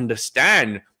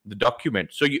understand the document.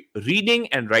 So reading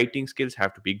and writing skills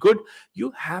have to be good.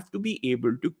 You have to be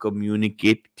able to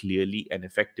communicate clearly and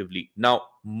effectively. Now,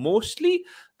 mostly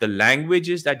the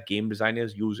languages that game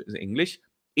designers use is English.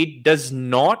 It does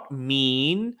not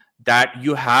mean that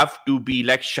you have to be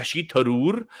like Shashi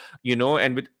Tharoor,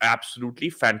 and with absolutely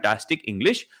fantastic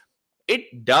English.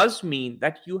 It does mean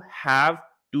that you have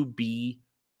to be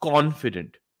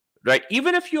confident, right?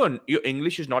 Even if your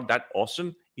English is not that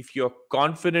awesome, if you're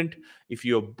confident, if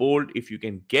you're bold, if you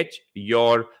can get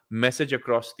your message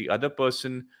across the other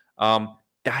person,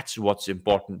 that's what's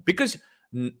important. Because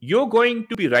you're going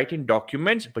to be writing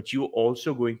documents, but you're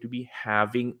also going to be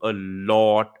having a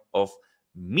lot of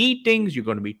meetings. You're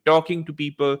going to be talking to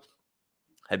people,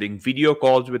 having video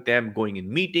calls with them, going in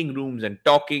meeting rooms and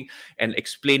talking and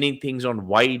explaining things on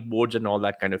whiteboards and all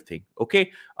that kind of thing.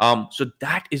 Okay. So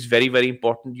that is very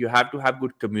important. You have to have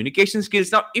good communication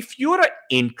skills. Now, if you're an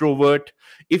introvert,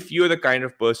 if you're the kind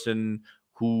of person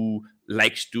who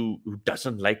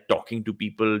doesn't like talking to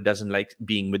people, doesn't like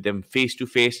being with them face to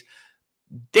face,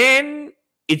 then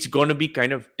it's going to be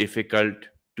kind of difficult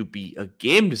to be a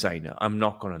game designer. I'm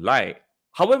not going to lie.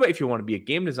 However, if you want to be a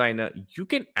game designer, you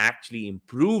can actually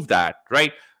improve that,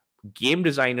 right? Game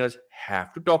designers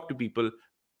have to talk to people.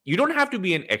 You don't have to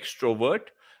be an extrovert,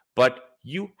 but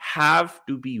you have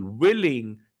to be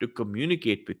willing to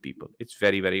communicate with people. It's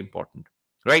very important,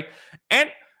 right? And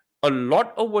a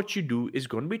lot of what you do is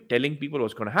going to be telling people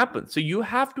what's going to happen. So you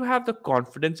have to have the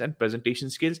confidence and presentation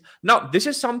skills. Now, this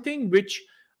is something which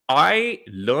I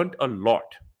learned a lot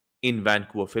in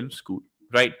Vancouver Film School,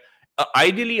 right?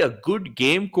 Ideally, a good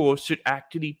game course should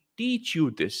actually teach you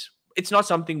this. It's not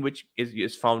something which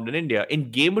is found in India.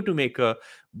 In Gamer to Maker,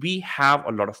 we have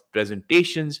a lot of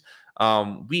presentations.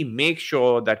 We make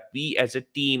sure that we as a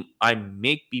team, I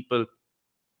make people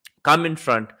come in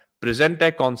front, present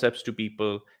their concepts to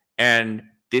people, and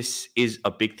this is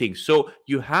a big thing. So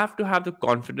you have to have the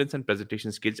confidence and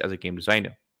presentation skills as a game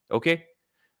designer. Okay.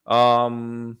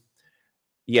 Um,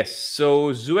 Yes.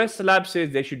 So Zues Salab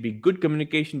says there should be good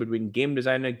communication between game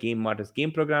designer, game artist,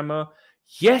 game programmer.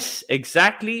 Yes,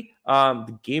 exactly.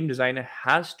 The game designer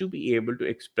has to be able to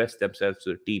express themselves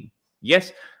to the team.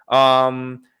 Yes.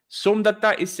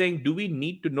 Somdatta is saying, do we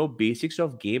need to know basics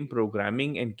of game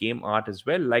programming and game art as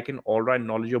well, like an all-round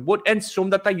knowledge of both? And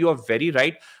Somdatta, you are very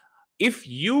right. If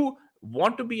you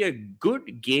want to be a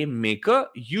good game maker,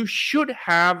 you should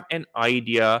have an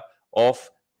idea of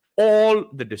all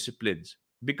the disciplines,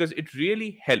 because it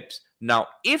really helps. Now,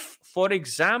 if, for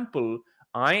example,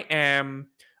 I'm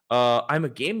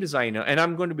a game designer and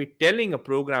I'm going to be telling a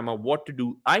programmer what to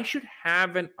do, I should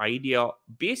have an idea,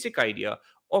 basic idea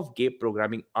of game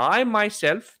programming. I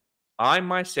myself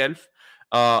know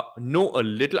a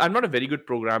little. I'm not a very good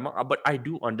programmer, but I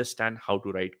do understand how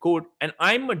to write code, and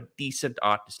I'm a decent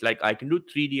artist. Like, I can do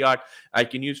 3D art, I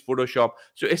can use Photoshop.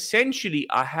 So essentially,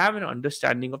 I have an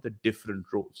understanding of the different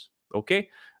roles. Okay.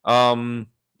 Um,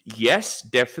 yes,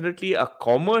 definitely a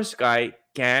commerce guy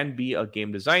can be a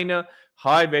game designer.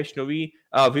 Hi, Vaishnavi.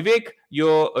 Vivek,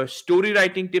 your story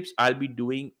writing tips I'll be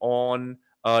doing on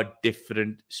a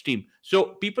different stream.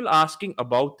 So, people asking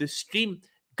about this stream,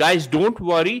 guys, don't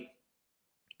worry.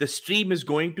 The stream is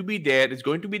going to be there. It's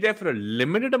going to be there for a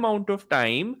limited amount of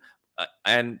time.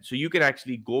 And so you can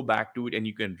actually go back to it and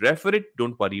you can refer it.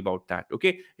 Don't worry about that.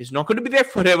 Okay. It's not going to be there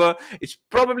forever. It's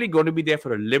probably going to be there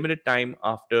for a limited time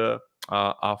after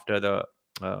the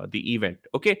event.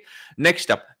 Okay.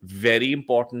 Next up, very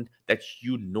important that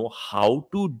you know how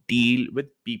to deal with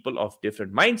people of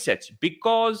different mindsets,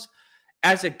 because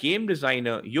as a game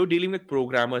designer, you're dealing with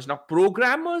programmers. Now,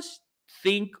 programmers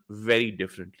think very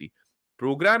differently.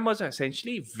 Programmers are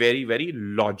essentially very, very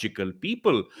logical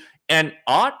people. And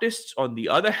artists, on the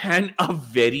other hand, are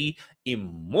very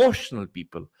emotional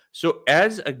people. So,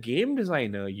 as a game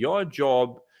designer, your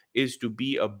job is to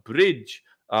be a bridge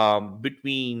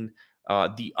between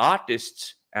the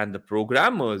artists and the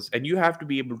programmers. And you have to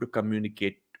be able to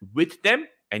communicate with them,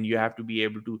 and you have to be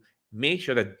able to make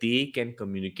sure that they can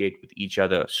communicate with each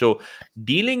other. So,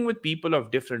 dealing with people of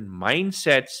different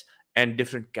mindsets and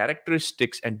different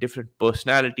characteristics and different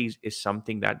personalities is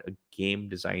something that a game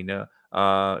designer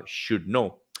should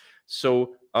know.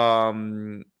 So,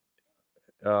 Raj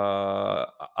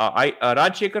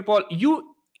Shekhar Paul,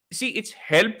 you see, it's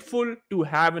helpful to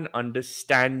have an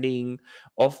understanding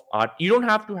of art. You don't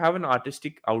have to have an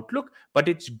artistic outlook, but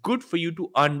it's good for you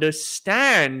to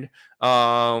understand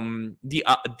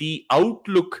the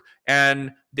outlook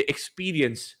and the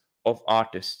experience of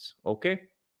artists. Okay.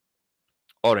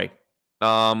 All right,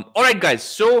 guys.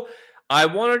 So I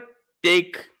want to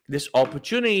take this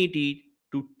opportunity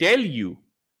to tell you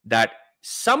that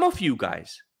some of you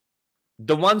guys,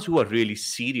 the ones who are really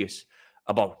serious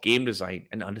about game design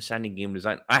and understanding game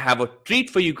design, I have a treat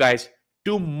for you guys.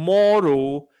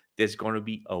 Tomorrow, there's going to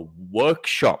be a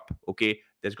workshop. Okay.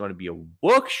 There's going to be a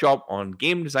workshop on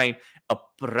game design, a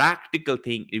practical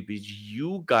thing in which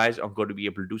you guys are going to be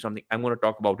able to do something. I'm going to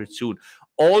talk about it soon.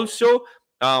 Also,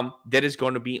 there is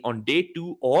going to be on day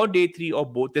 2 or day 3 or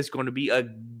both, there's going to be a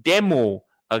demo,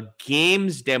 a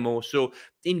games demo. So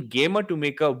in Gamer to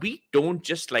Maker, we don't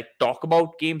just like talk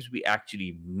about games, we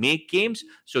actually make games.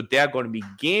 So there are going to be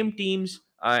game teams,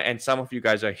 and some of you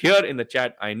guys are here in the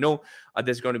chat. I know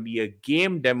there's going to be a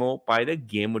game demo by the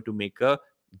Gamer to Maker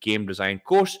game design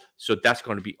course. So that's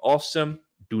going to be awesome.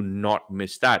 Do not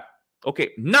miss that.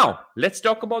 Okay, now let's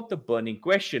talk about the burning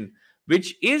question,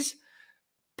 which is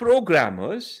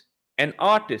programmers and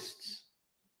artists.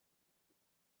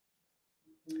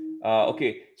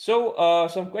 Okay, so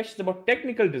some questions about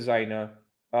technical designer.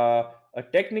 A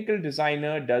technical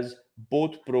designer does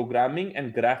both programming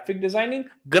and graphic designing.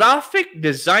 Graphic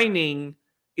designing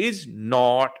is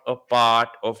not a part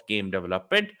of game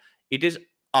development. It is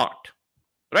art,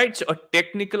 right? So a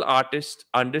technical artist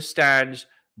understands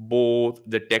both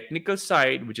the technical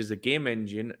side, which is the game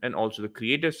engine, and also the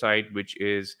creative side, which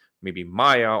is maybe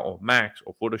Maya or Max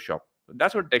or Photoshop.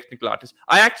 That's what technical artist.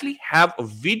 I actually have a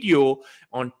video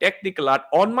on technical art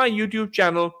on my YouTube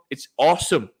channel. It's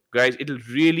awesome, guys. It'll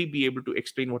really be able to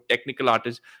explain what technical art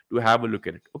is. To have a look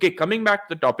at it. Okay, coming back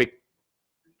to the topic.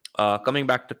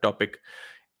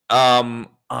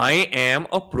 I am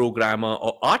a programmer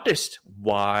or artist.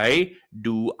 Why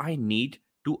do I need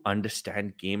to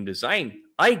understand game design?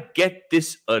 I get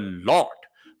this a lot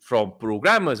from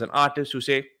programmers and artists who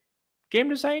say, game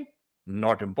design,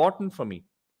 not important for me,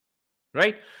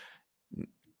 right?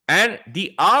 And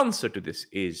the answer to this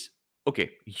is,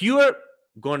 okay, you're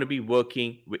going to be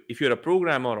working with, if you're a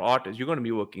programmer or artist, you're going to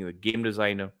be working with a game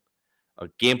designer, a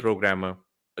game programmer,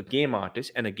 a game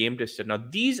artist, and a game tester. Now,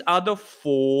 these are the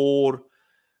four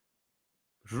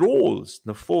roles,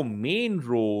 the four main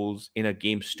roles in a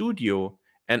game studio.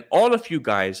 And all of you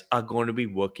guys are going to be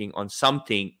working on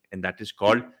something, and that is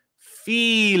called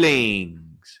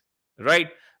feelings, right?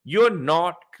 You're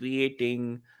not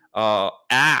creating a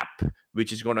app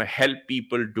which is going to help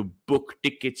people to book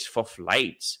tickets for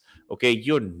flights. Okay,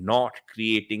 you're not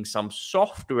creating some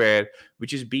software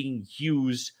which is being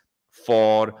used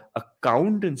for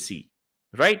accountancy,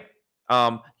 right?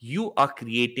 You are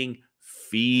creating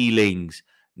feelings.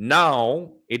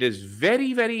 Now, it is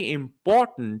very, very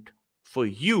important for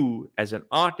you as an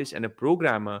artist and a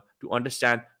programmer to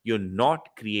understand you're not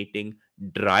creating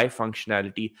dry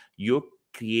functionality, you're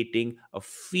creating a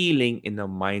feeling in the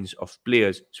minds of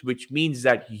players, which means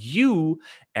that you,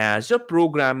 as a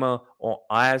programmer or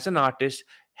as an artist,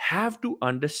 have to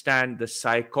understand the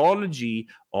psychology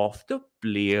of the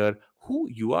player who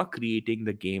you are creating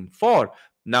the game for.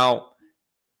 Now,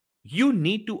 you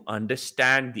need to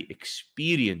understand the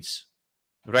experience,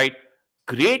 right?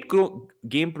 Great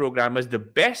game programmers, the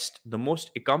best, the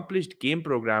most accomplished game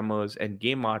programmers and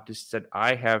game artists that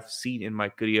I have seen in my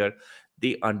career,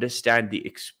 they understand the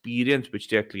experience which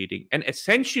they're creating. And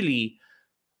essentially,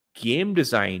 game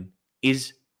design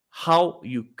is how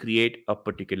you create a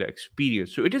particular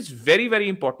experience. So it is very, very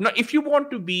important. Now, if you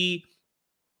want to be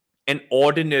an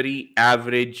ordinary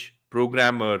average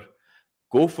programmer,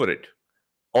 go for it,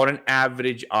 or an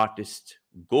average artist,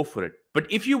 go for it. But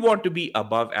if you want to be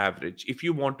above average, if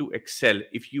you want to excel,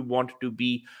 if you want to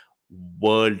be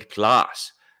world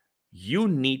class, you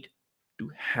need to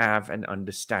have an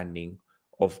understanding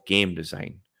of game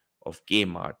design, of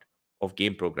game art, of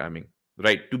game programming,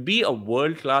 right? To be a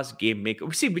world class game maker.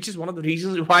 See, which is one of the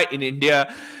reasons why in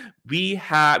India we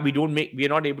are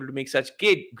not able to make such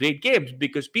great games,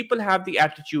 because people have the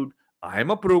attitude, I'm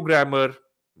a programmer,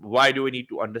 why do I need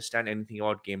to understand anything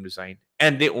about game design?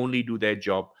 And they only do their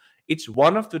job. It's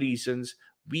one of the reasons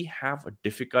we have a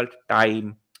difficult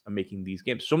time making these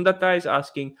games. Somdatta is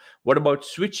asking, what about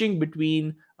switching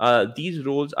between these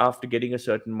roles after getting a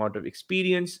certain amount of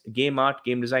experience, game art,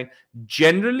 game design?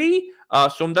 Generally,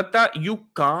 Somdatta, you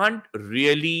can't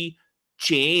really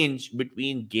change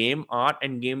between game art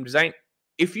and game design.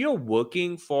 If you're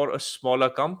working for a smaller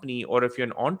company or if you're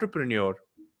an entrepreneur,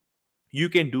 you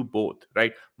can do both,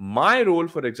 right? My role,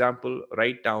 for example,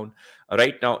 right now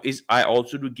is I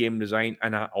also do game design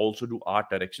and I also do art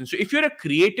direction. So if you're a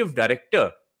creative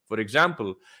director, for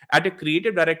example, at a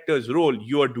creative director's role,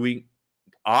 you are doing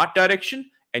art direction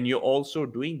and you're also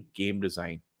doing game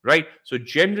design, right? So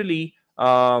generally,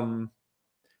 content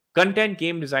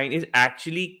game design is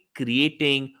actually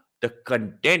creating the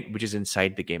content which is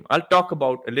inside the game. I'll talk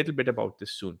about a little bit about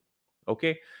this soon.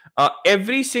 Okay,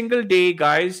 every single day,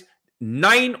 guys,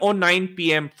 9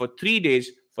 p.m. for 3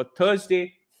 days, for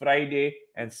Thursday, Friday,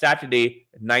 and Saturday,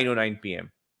 9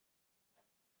 p.m.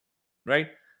 Right?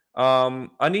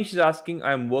 Anish is asking,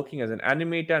 I'm working as an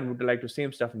animator and would like to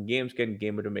same stuff in games. Can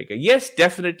Gamer to Maker? Yes,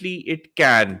 definitely it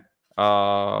can.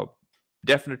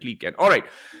 Definitely can. All right.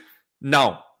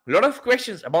 Now, a lot of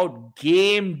questions about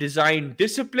game design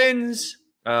disciplines.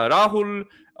 Rahul,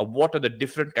 what are the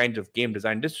different kinds of game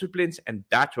design disciplines? And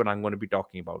that's what I'm going to be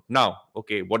talking about now.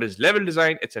 Okay, what is level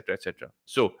design, etc., etc.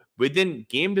 So within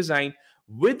game design,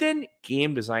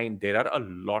 there are a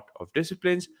lot of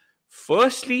disciplines.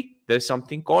 Firstly, there's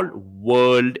something called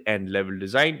world and level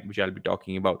design, which I'll be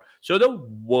talking about. So the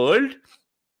world,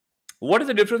 what is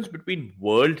the difference between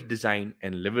world design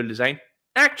and level design?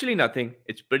 Actually, nothing.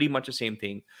 It's pretty much the same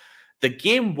thing. The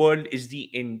game world is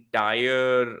the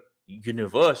entire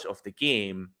universe of the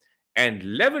game, and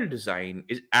level design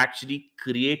is actually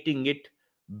creating it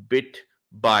bit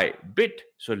by bit.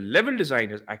 So level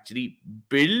designers actually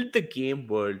build the game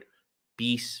world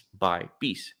piece by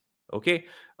piece. Okay.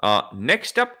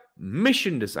 Next up,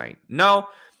 mission design. Now,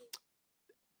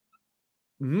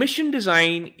 mission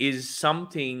design is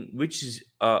something which is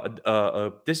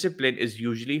a discipline is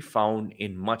usually found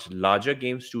in much larger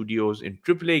game studios, in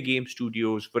AAA game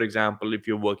studios. For example, if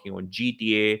you're working on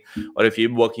GTA or if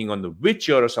you're working on The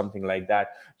Witcher or something like that,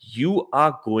 you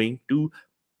are going to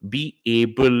be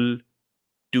able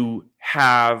to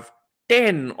have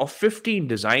 10 or 15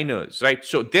 designers, right?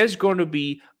 So there's going to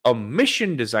be a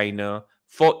mission designer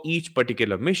for each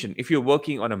particular mission. If you're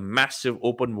working on a massive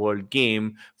open world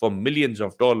game for millions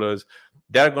of dollars,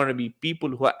 there are going to be people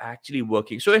who are actually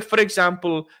working. So if, for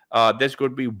example, there's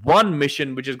going to be one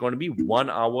mission which is going to be 1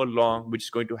 hour long, which is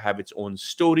going to have its own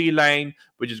storyline,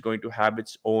 which is going to have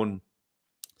its own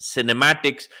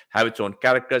cinematics, have its own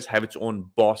characters, have its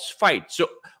own boss fight. So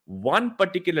one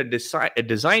particular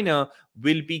designer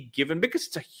will be given, because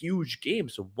it's a huge game,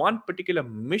 so one particular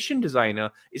mission designer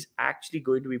is actually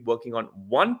going to be working on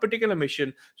one particular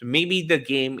mission. So maybe the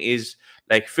game is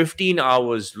like 15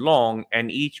 hours long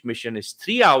and each mission is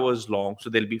 3 hours long, so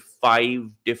there'll be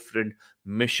 5 different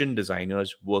mission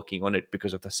designers working on it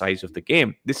because of the size of the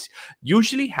game. This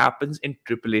usually happens in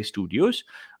AAA studios.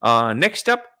 Next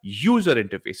up, user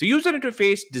interface. So user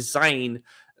interface design,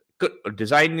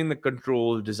 designing the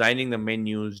controls, designing the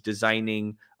menus,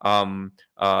 designing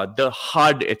the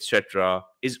HUD, etc.,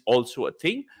 is also a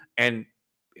thing. And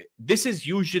this is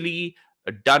usually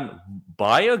done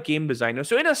by a game designer.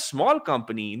 So in a small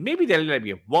company, maybe there'll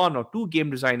be 1 or 2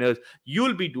 game designers.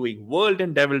 You'll be doing world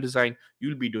and level design,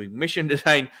 you'll be doing mission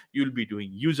design, you'll be doing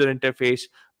user interface,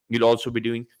 you'll also be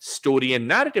doing story and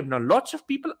narrative. Now, lots of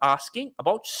people asking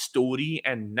about story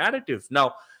and narrative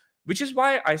now, which is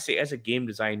why I say, as a game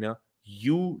designer,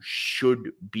 you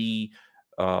should be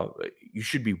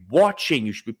watching,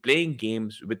 you should be playing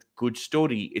games with good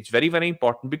story. It's very, very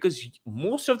important, because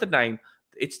most of the time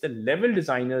it's the level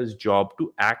designer's job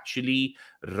to actually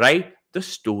write the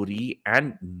story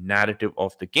and narrative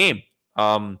of the game.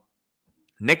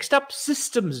 Next up,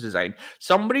 systems design.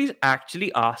 Somebody's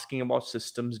actually asking about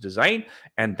systems design,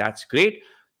 and that's great.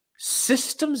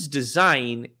 Systems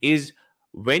design is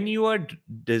when you are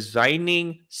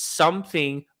designing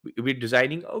something, we're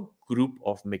designing a group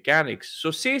of mechanics.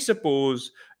 So say,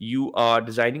 suppose you are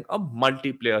designing a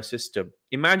multiplayer system.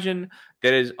 Imagine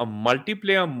there is a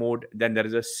multiplayer mode, then there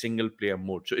is a single player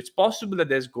mode. So it's possible that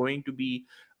there's going to be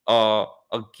a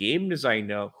game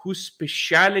designer whose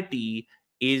speciality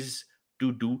is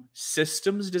to do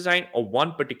systems design, or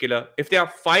one particular, if there are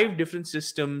 5 different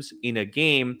systems in a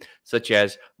game, such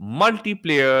as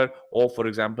multiplayer, or for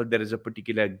example there is a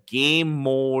particular game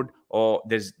mode, or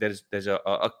there's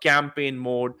a campaign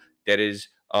mode, there is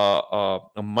a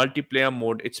multiplayer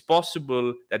mode. It's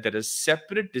possible that there is a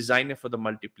separate designer for the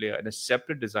multiplayer and a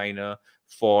separate designer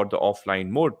for the offline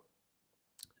mode.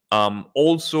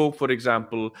 Also, for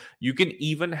example, you can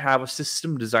even have a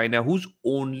system designer who's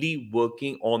only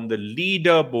working on the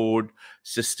leaderboard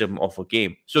system of a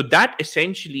game. So that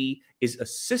essentially is a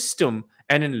system.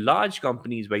 And in large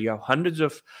companies where you have hundreds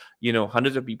of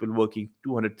people working,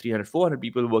 200, 300, 400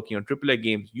 people working on AAA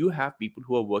games, you have people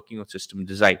who are working on system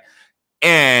design.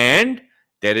 And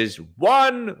there is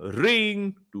one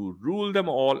ring to rule them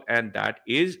all, and that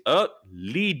is a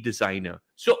lead designer.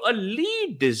 So a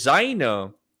lead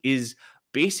designer is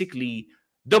basically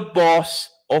the boss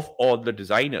of all the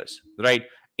designers, right?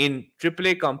 In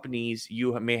AAA companies,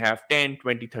 you may have 10,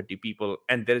 20, 30 people,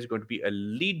 and there is going to be a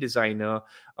lead designer,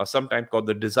 sometimes called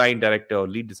the design director or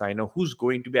lead designer, who's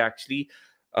going to be actually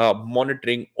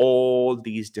monitoring all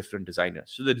these different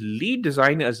designers. So the lead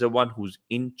designer is the one who's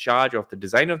in charge of the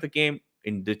design of the game,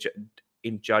 in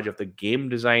charge of the game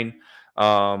design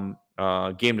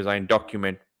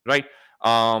document, right?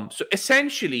 So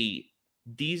essentially,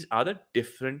 these are the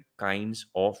different kinds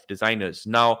of designers.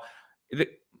 Now,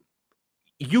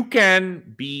 you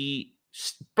can be,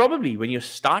 probably when you're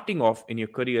starting off in your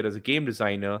career as a game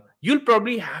designer, you'll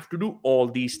probably have to do all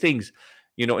these things.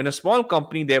 In a small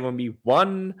company, there will be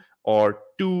 1 or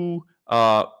 2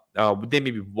 there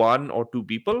may be 1 or 2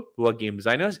 people who are game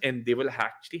designers, and they will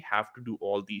actually have to do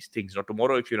all these things. Now,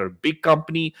 tomorrow, if you're a big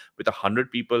company with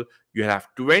 100 people, you have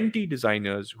 20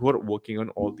 designers who are working on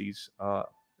all these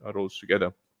roles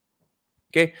together.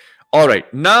 Okay. All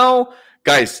right. Now,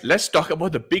 guys, let's talk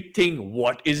about the big thing.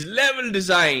 What is level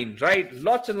design, right?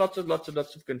 Lots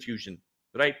of confusion,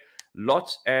 right?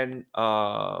 Lots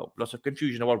of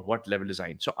confusion about what level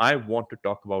design. So I want to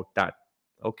talk about that.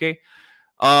 Okay.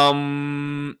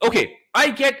 Okay.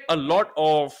 I get a lot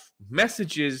of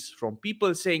messages from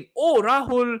people saying, "Oh,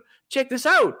 Rahul, check this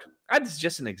out." And this is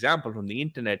just an example from the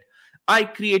internet. I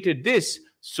created this.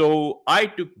 So I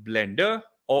took Blender,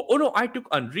 I took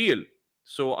Unreal.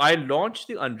 So I launched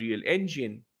the Unreal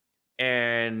Engine,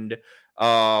 and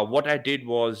what I did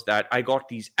was that I got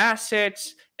these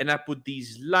assets and I put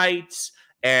these lights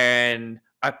and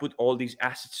I put all these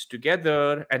assets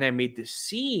together and I made this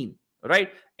scene,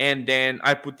 right? And then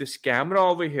I put this camera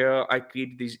over here, I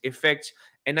created these effects,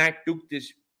 and I took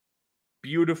this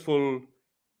beautiful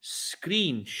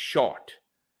screenshot.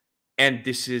 And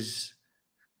this is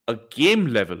a game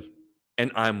level,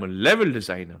 and I'm a level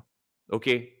designer.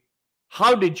 Okay.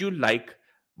 How did you like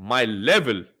my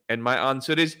level? And my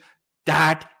answer is,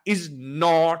 That is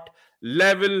not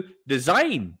level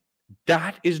design.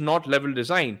 That is not level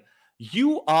design.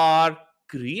 You are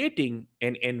creating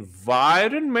an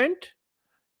environment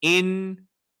in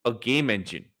a game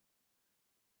engine.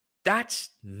 That's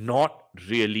not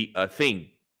really a thing.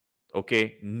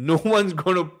 Okay, no one's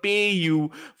going to pay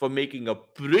you for making a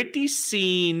pretty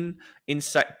scene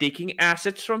inside, taking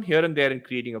assets from here and there and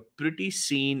creating a pretty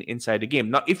scene inside a game.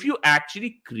 Now, if you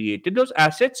actually created those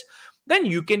assets, then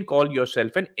you can call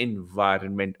yourself an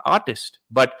environment artist.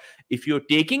 But if you're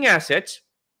taking assets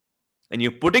and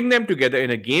you're putting them together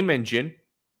in a game engine,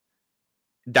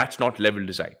 that's not level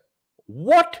design.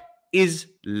 What is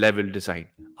level design?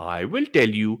 I will tell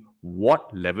you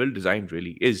what level design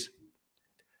really is.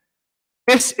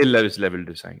 This is level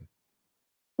design.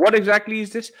 What exactly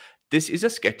is this? This is a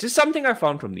sketch. This is something I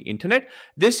found from the internet.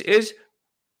 This is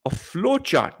a flow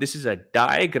chart. This is a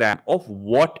diagram of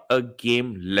what a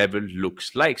game level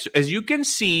looks like. So as you can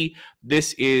see,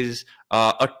 this is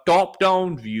a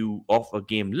top-down view of a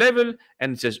game level,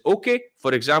 and it says, okay,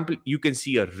 for example, you can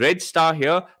see a red star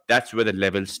here. That's where the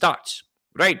level starts,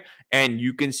 right? And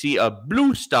you can see a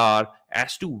blue star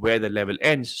as to where the level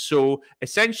ends. So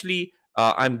essentially,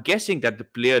 I'm guessing that the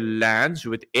player lands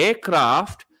with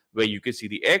aircraft, where you can see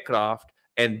the aircraft,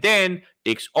 and then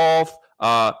takes off.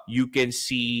 You can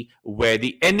see where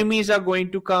the enemies are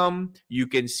going to come. You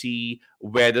can see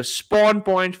where the spawn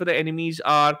points for the enemies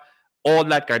are, all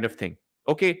that kind of thing.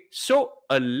 Okay, so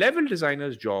a level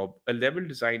designer's job, a level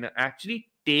designer actually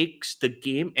takes the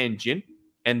game engine,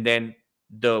 and then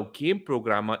the game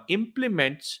programmer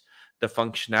implements the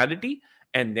functionality,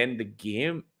 and then the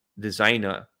game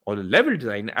designer or the level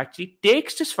designer actually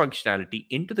takes this functionality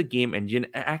into the game engine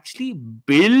and actually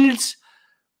builds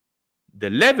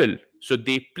the level. So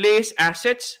they place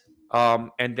assets,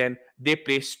 and then they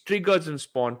place triggers and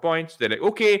spawn points. They're like,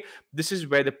 okay, this is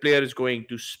where the player is going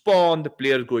to spawn. The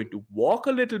player is going to walk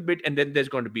a little bit, and then there's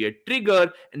going to be a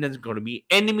trigger, and then there's going to be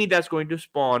enemy that's going to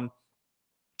spawn.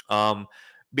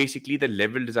 Basically, the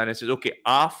level designer says, okay,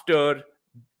 after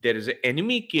there is an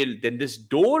enemy kill, then this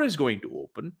door is going to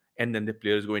open, and then the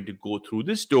player is going to go through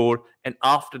this door, and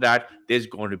after that there's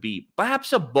going to be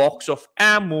perhaps a box of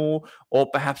ammo, or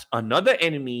perhaps another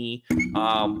enemy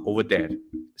over there,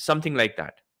 something like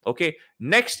that. Okay,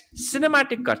 next,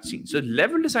 cinematic cutscene. So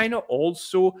level designer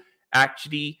also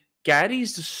actually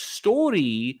carries the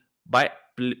story by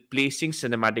placing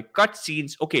cinematic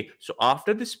cutscenes. Okay, so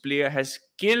after this player has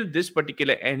killed this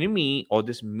particular enemy or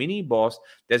this mini boss,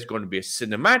 there's going to be a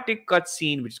cinematic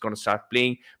cutscene which is going to start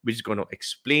playing, which is going to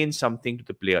explain something to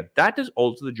the player. That is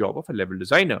also the job of a level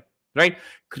designer, right?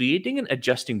 Creating and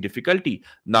adjusting difficulty.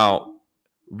 Now,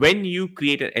 when you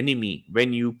create an enemy,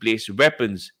 when you place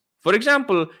weapons, for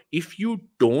example, if you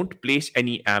don't place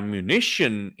any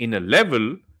ammunition in a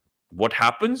level, what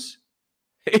happens?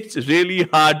 It's really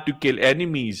hard to kill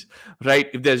enemies, right?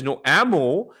 If there's no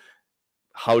ammo,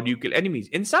 how do you kill enemies?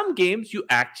 In some games, you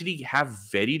actually have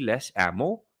very less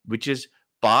ammo, which is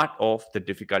part of the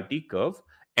difficulty curve.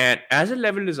 And as a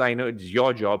level designer, it's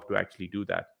your job to actually do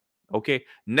that. Okay,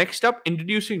 next up,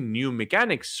 introducing new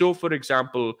mechanics. So, for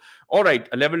example, all right,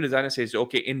 a level designer says,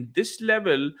 okay, in this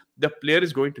level, the player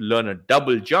is going to learn a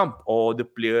double jump, or the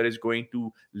player is going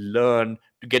to learn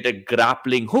to get a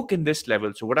grappling hook in this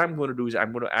level. So, what I'm going to do is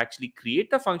I'm going to actually create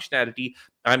the functionality.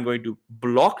 I'm going to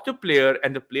block the player,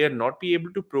 and the player not be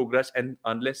able to progress, and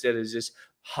unless there is this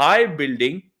high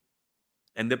building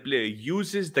and the player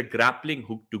uses the grappling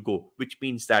hook to go, which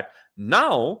means that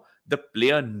now the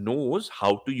player knows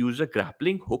how to use a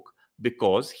grappling hook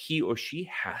because he or she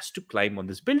has to climb on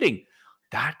this building.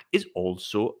 That is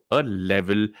also a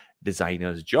level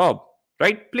designer's job,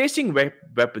 right? Placing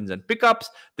weapons and pickups.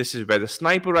 This is where the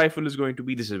sniper rifle is going to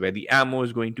be. This is where the ammo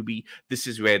is going to be. This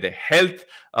is where the health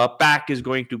pack is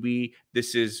going to be.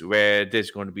 This is where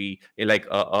there's going to be like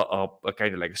a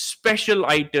kind of like a special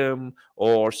item,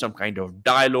 or some kind of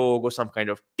dialogue, or some kind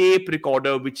of tape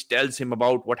recorder which tells him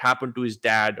about what happened to his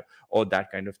dad, or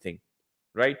that kind of thing,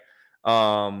 right?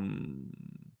 um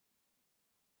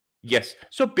Yes.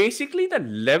 So basically, the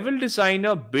level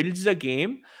designer builds the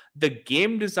game. The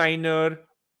game designer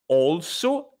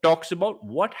also talks about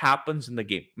what happens in the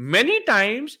game. Many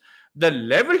times, the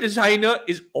level designer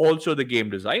is also the game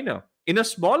designer. In a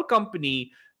small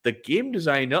company, the game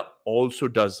designer also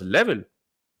does the level.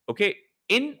 Okay.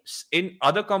 In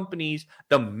other companies,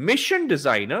 the mission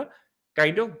designer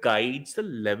kind of guides the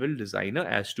level designer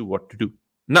as to what to do.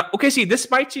 Now, okay, see, this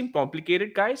might seem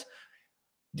complicated, guys.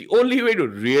 The only way to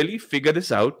really figure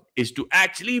this out is to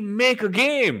actually make a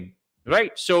game,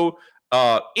 right? So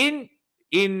in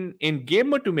in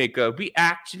Gamer to Maker, we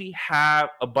actually have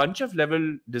a bunch of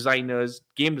level designers,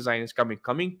 game designers coming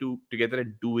together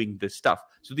and doing this stuff.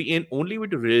 So the only way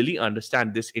to really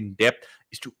understand this in depth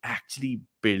is to actually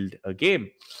build a game.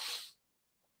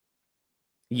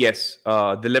 Yes,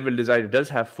 the level designer does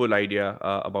have full idea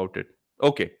about it.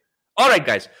 Okay, all right,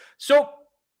 guys. So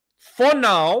for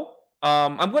now,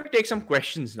 I'm going to take some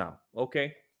questions now.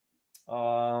 Okay.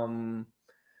 Um,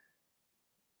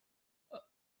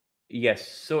 Yes.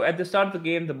 So at the start of the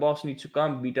game, the boss needs to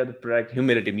come beat up the product,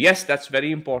 humiliate him. Yes, that's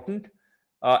very important.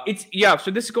 It's yeah.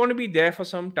 So this is going to be there for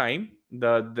some time.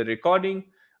 The recording.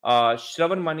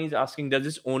 Shravan Mani is asking, does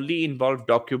this only involve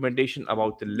documentation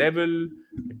about the level?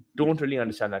 I don't really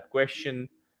understand that question.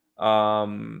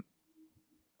 Um.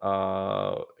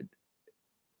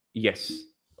 Yes.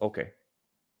 Okay.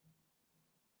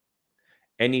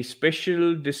 Any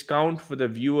special discount for the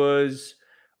viewers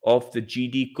of the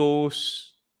GD course?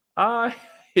 I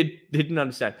didn't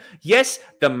understand. Yes,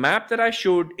 the map that I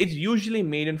showed, it's usually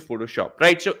made in Photoshop,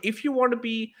 right? So if you want to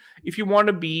be, if you want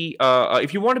to be,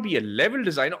 if you want to be a level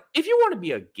designer, if you want to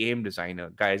be a game designer,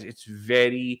 guys, it's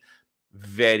very,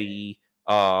 very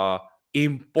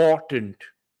important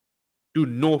to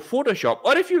know Photoshop.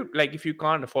 Or if you like, if you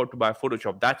can't afford to buy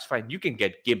Photoshop, that's fine. You can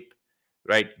get GIMP,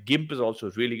 right? GIMP is also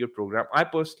a really good program. I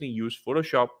personally use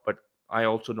Photoshop, but I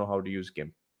also know how to use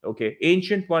GIMP. Okay.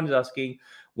 Ancient One is asking,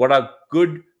 what are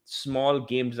good small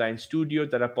game design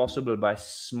studios that are possible by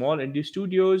small indie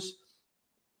studios?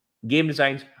 Game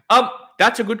designs.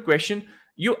 That's a good question.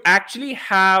 You actually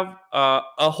have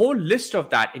a whole list of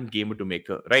that in Gamer to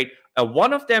Maker, right?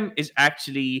 One of them is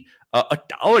actually a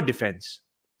tower defense.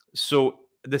 So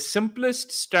the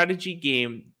simplest strategy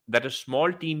game that a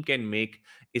small team can make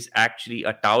is actually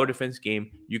a tower defense game.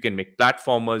 You can make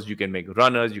platformers, you can make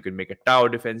runners, you can make a tower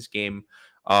defense game.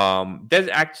 There's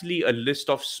actually a list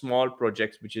of small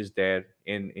projects which is there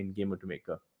in Gamer to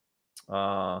Maker.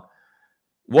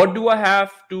 What do I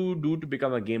have to do to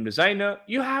become a game designer?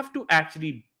 You have to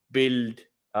actually build.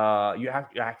 You have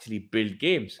to actually build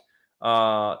games.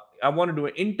 I want to do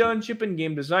an internship in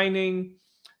game designing.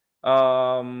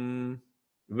 um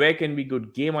where can we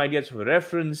get game ideas for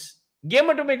reference?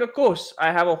 Gamer to Make a course,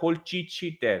 I have a whole cheat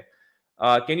sheet there.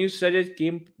 Can you suggest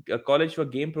a college for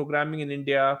game programming in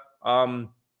India?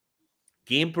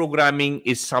 Game programming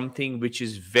is something which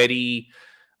is very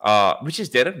which is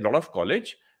there at a lot of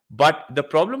college, but the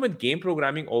problem with game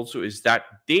programming also is that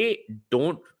they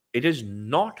don't it is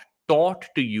not taught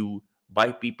to you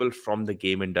by people from the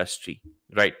game industry,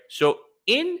 right? So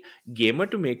in Gamer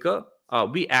to Maker,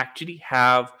 we actually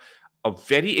have a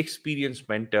very experienced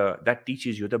mentor that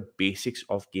teaches you the basics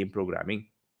of game programming.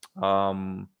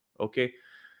 Okay.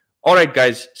 All right,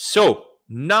 guys. So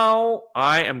now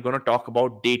I am going to talk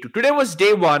about day two. Today was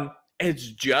day one. It's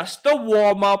just a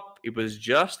warm up. It was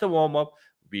just a warm up.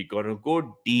 We're going to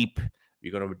go deep.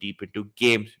 We're going to go deep into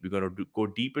games. We're going to go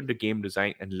deep into game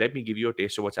design. And let me give you a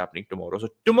taste of what's happening tomorrow. So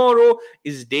tomorrow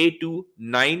is day two,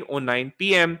 9:09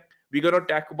 p.m. We're going to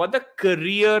talk about the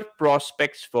career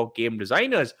prospects for game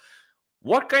designers.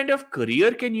 What kind of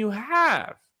career can you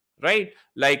have, right?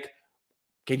 Like,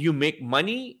 can you make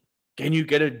money? Can you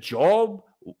get a job?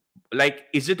 Like,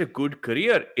 is it a good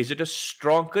career? Is it a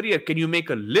strong career? Can you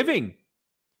make a living?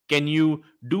 Can you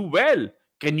do well?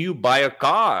 Can you buy a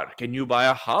car? Can you buy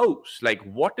a house? Like,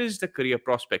 what is the career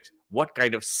prospects? What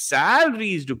kind of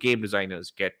salaries do game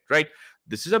designers get, right?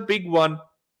 This is a big one.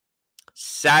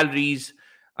 Salaries.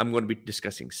 I'm going to be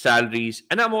discussing salaries,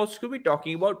 and I'm also going to be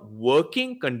talking about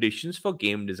working conditions for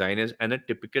game designers and a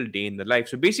typical day in the life.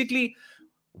 So basically,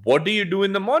 what do you do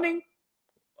in the morning?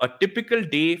 A typical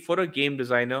day for a game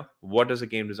designer. What does a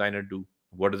game designer do?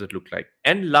 What does it look like?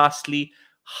 And lastly,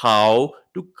 how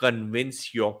to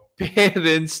convince your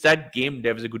parents that game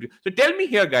dev is a good. So tell me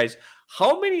here, guys,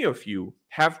 how many of you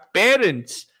have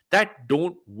parents that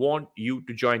don't want you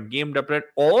to join game development?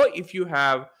 Or if you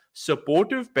have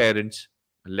supportive parents,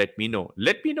 let me know.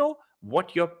 Let me know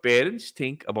what your parents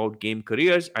think about game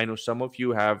careers. I know some of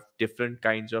you have different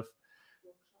kinds of,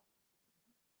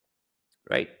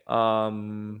 right?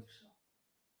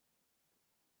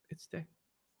 It's there.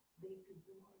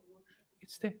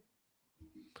 It's there.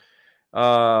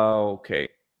 Okay.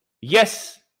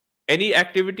 Yes. Any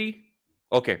activity?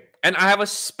 Okay. And I have a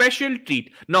special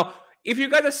treat. Now, if you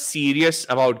guys are serious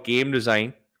about game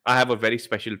design, I have a very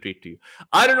special treat to you.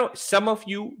 I don't know. Some of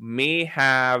you may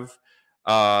have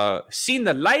seen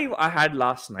the live I had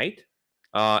last night.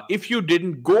 If you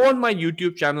didn't, go on my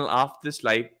YouTube channel after this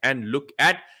live and look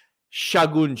at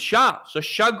Shagun Shah. So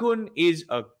Shagun is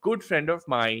a good friend of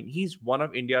mine. He's one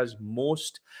of India's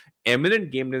most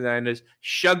eminent game designers.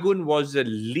 Shagun was the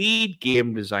lead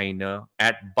game designer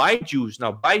at Byju's.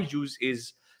 Now, Byju's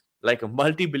is like a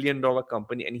multi-billion-dollar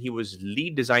company, and he was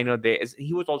lead designer there.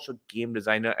 He was also game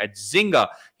designer at Zynga.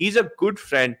 He's a good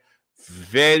friend,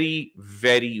 very,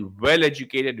 very well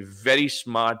educated, very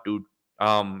smart dude.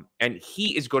 And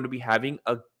he is going to be having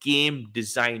a game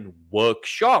design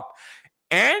workshop.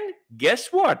 And guess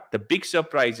what? The big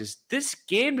surprise is this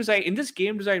game design. In this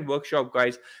game design workshop,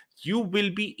 guys, you will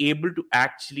be able to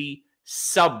actually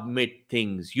submit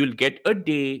things. You'll get a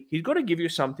day. He's going to give you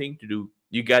something to do.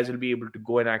 You guys will be able to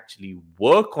go and actually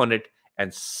work on it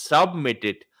and submit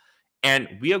it. And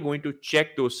we are going to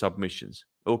check those submissions.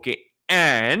 Okay.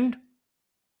 And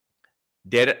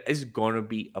there is going to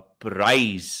be a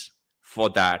prize for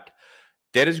that.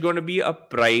 There is going to be a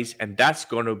prize, and that's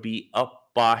going to be a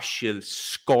partial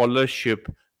scholarship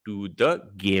to the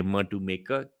gamer to make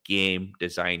a game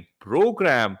design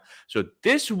program. So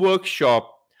this workshop,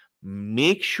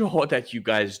 make sure that you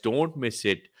guys don't miss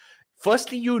it.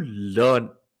 Firstly, you learn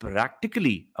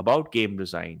practically about game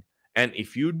design, and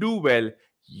if you do well,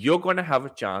 you're going to have a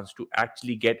chance to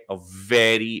actually get a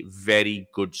very, very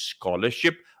good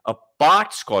scholarship, a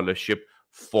part scholarship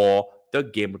for the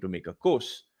gamer to make a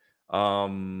course. All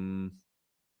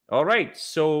right.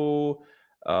 So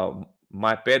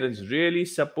my parents really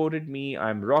supported me.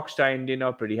 I'm Rockstar Indian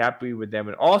now, pretty happy with them.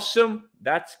 And awesome.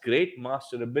 That's great.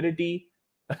 Master ability.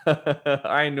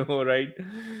 I know, right?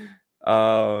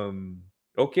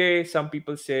 Okay. Some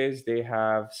people says they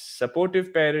have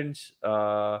supportive parents.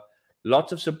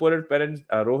 Lots of supportive parents.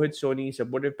 Rohit Soni,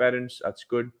 supportive parents. That's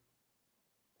good.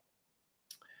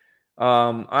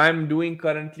 I'm doing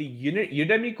currently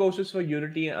Udemy courses for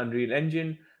Unity and Unreal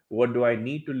Engine. What do I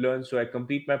need to learn so I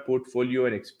complete my portfolio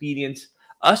and experience?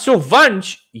 So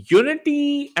Vansh,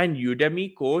 Unity and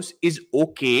Udemy course is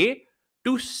okay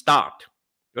to start,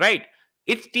 right?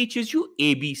 It teaches you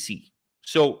ABC.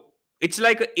 So it's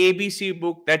like an ABC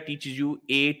book that teaches you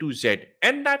A to Z.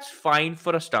 And that's fine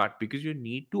for a start because you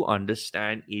need to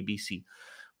understand ABC.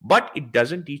 But it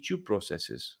doesn't teach you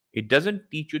processes. It doesn't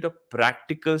teach you the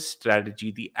practical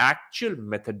strategy, the actual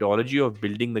methodology of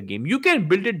building the game. You can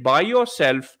build it by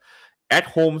yourself at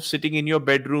home, sitting in your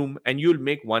bedroom, and you'll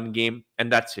make one game and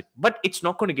that's it. But it's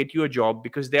not going to get you a job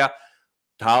because there are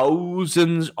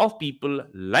thousands of people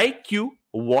like you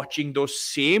watching those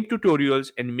same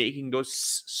tutorials and making those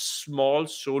small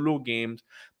solo games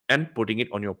and putting it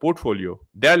on your portfolio.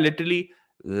 There are literally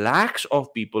lakhs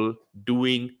of people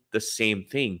doing the same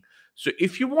thing. So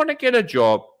if you want to get a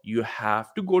job, you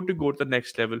have to go to the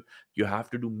next level. You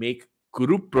have to make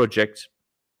group projects.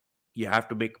 You have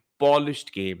to make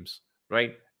polished games,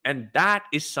 right? And that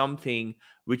is something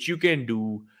which you can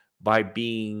do by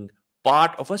being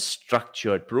part of a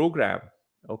structured program.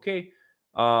 Okay.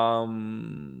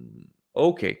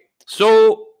 Okay.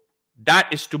 So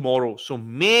that is tomorrow. So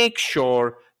make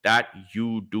sure that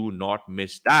you do not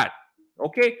miss that.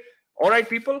 Okay. All right,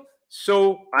 people.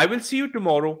 So I will see you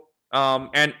tomorrow.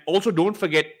 And also don't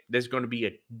forget there's going to be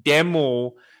a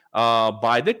demo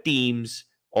by the teams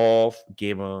of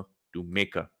Gamer to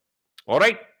Maker. All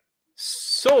right.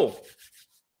 So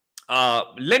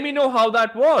let me know how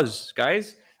that was,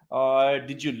 guys.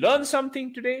 Did you learn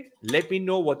something today? Let me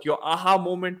know what your aha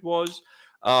moment was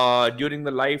during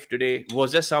the live today.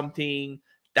 Was there something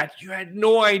that you had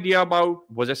no idea about?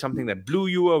 Was there something that blew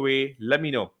you away? Let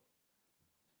me know.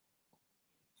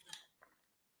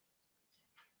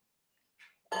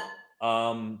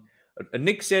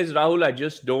 Nick says, Rahul, I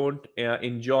just don't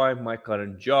enjoy my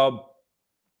current job.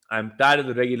 I'm tired of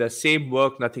the regular same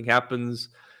work. Nothing happens.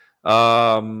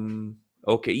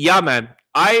 Okay. Yeah, man.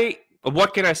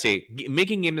 What can I say?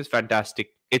 Making game is fantastic.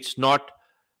 It's not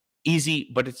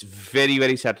easy, but it's very,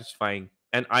 very satisfying.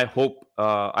 And I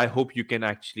hope you can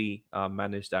actually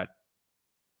manage that.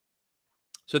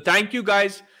 So thank you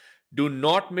guys. Do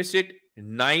not miss it.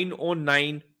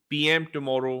 9:09 p.m.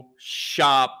 tomorrow,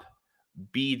 sharp.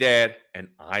 Be there, and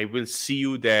I will see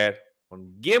you there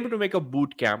on Game to Make a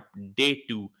Bootcamp Day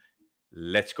 2.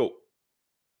 Let's go.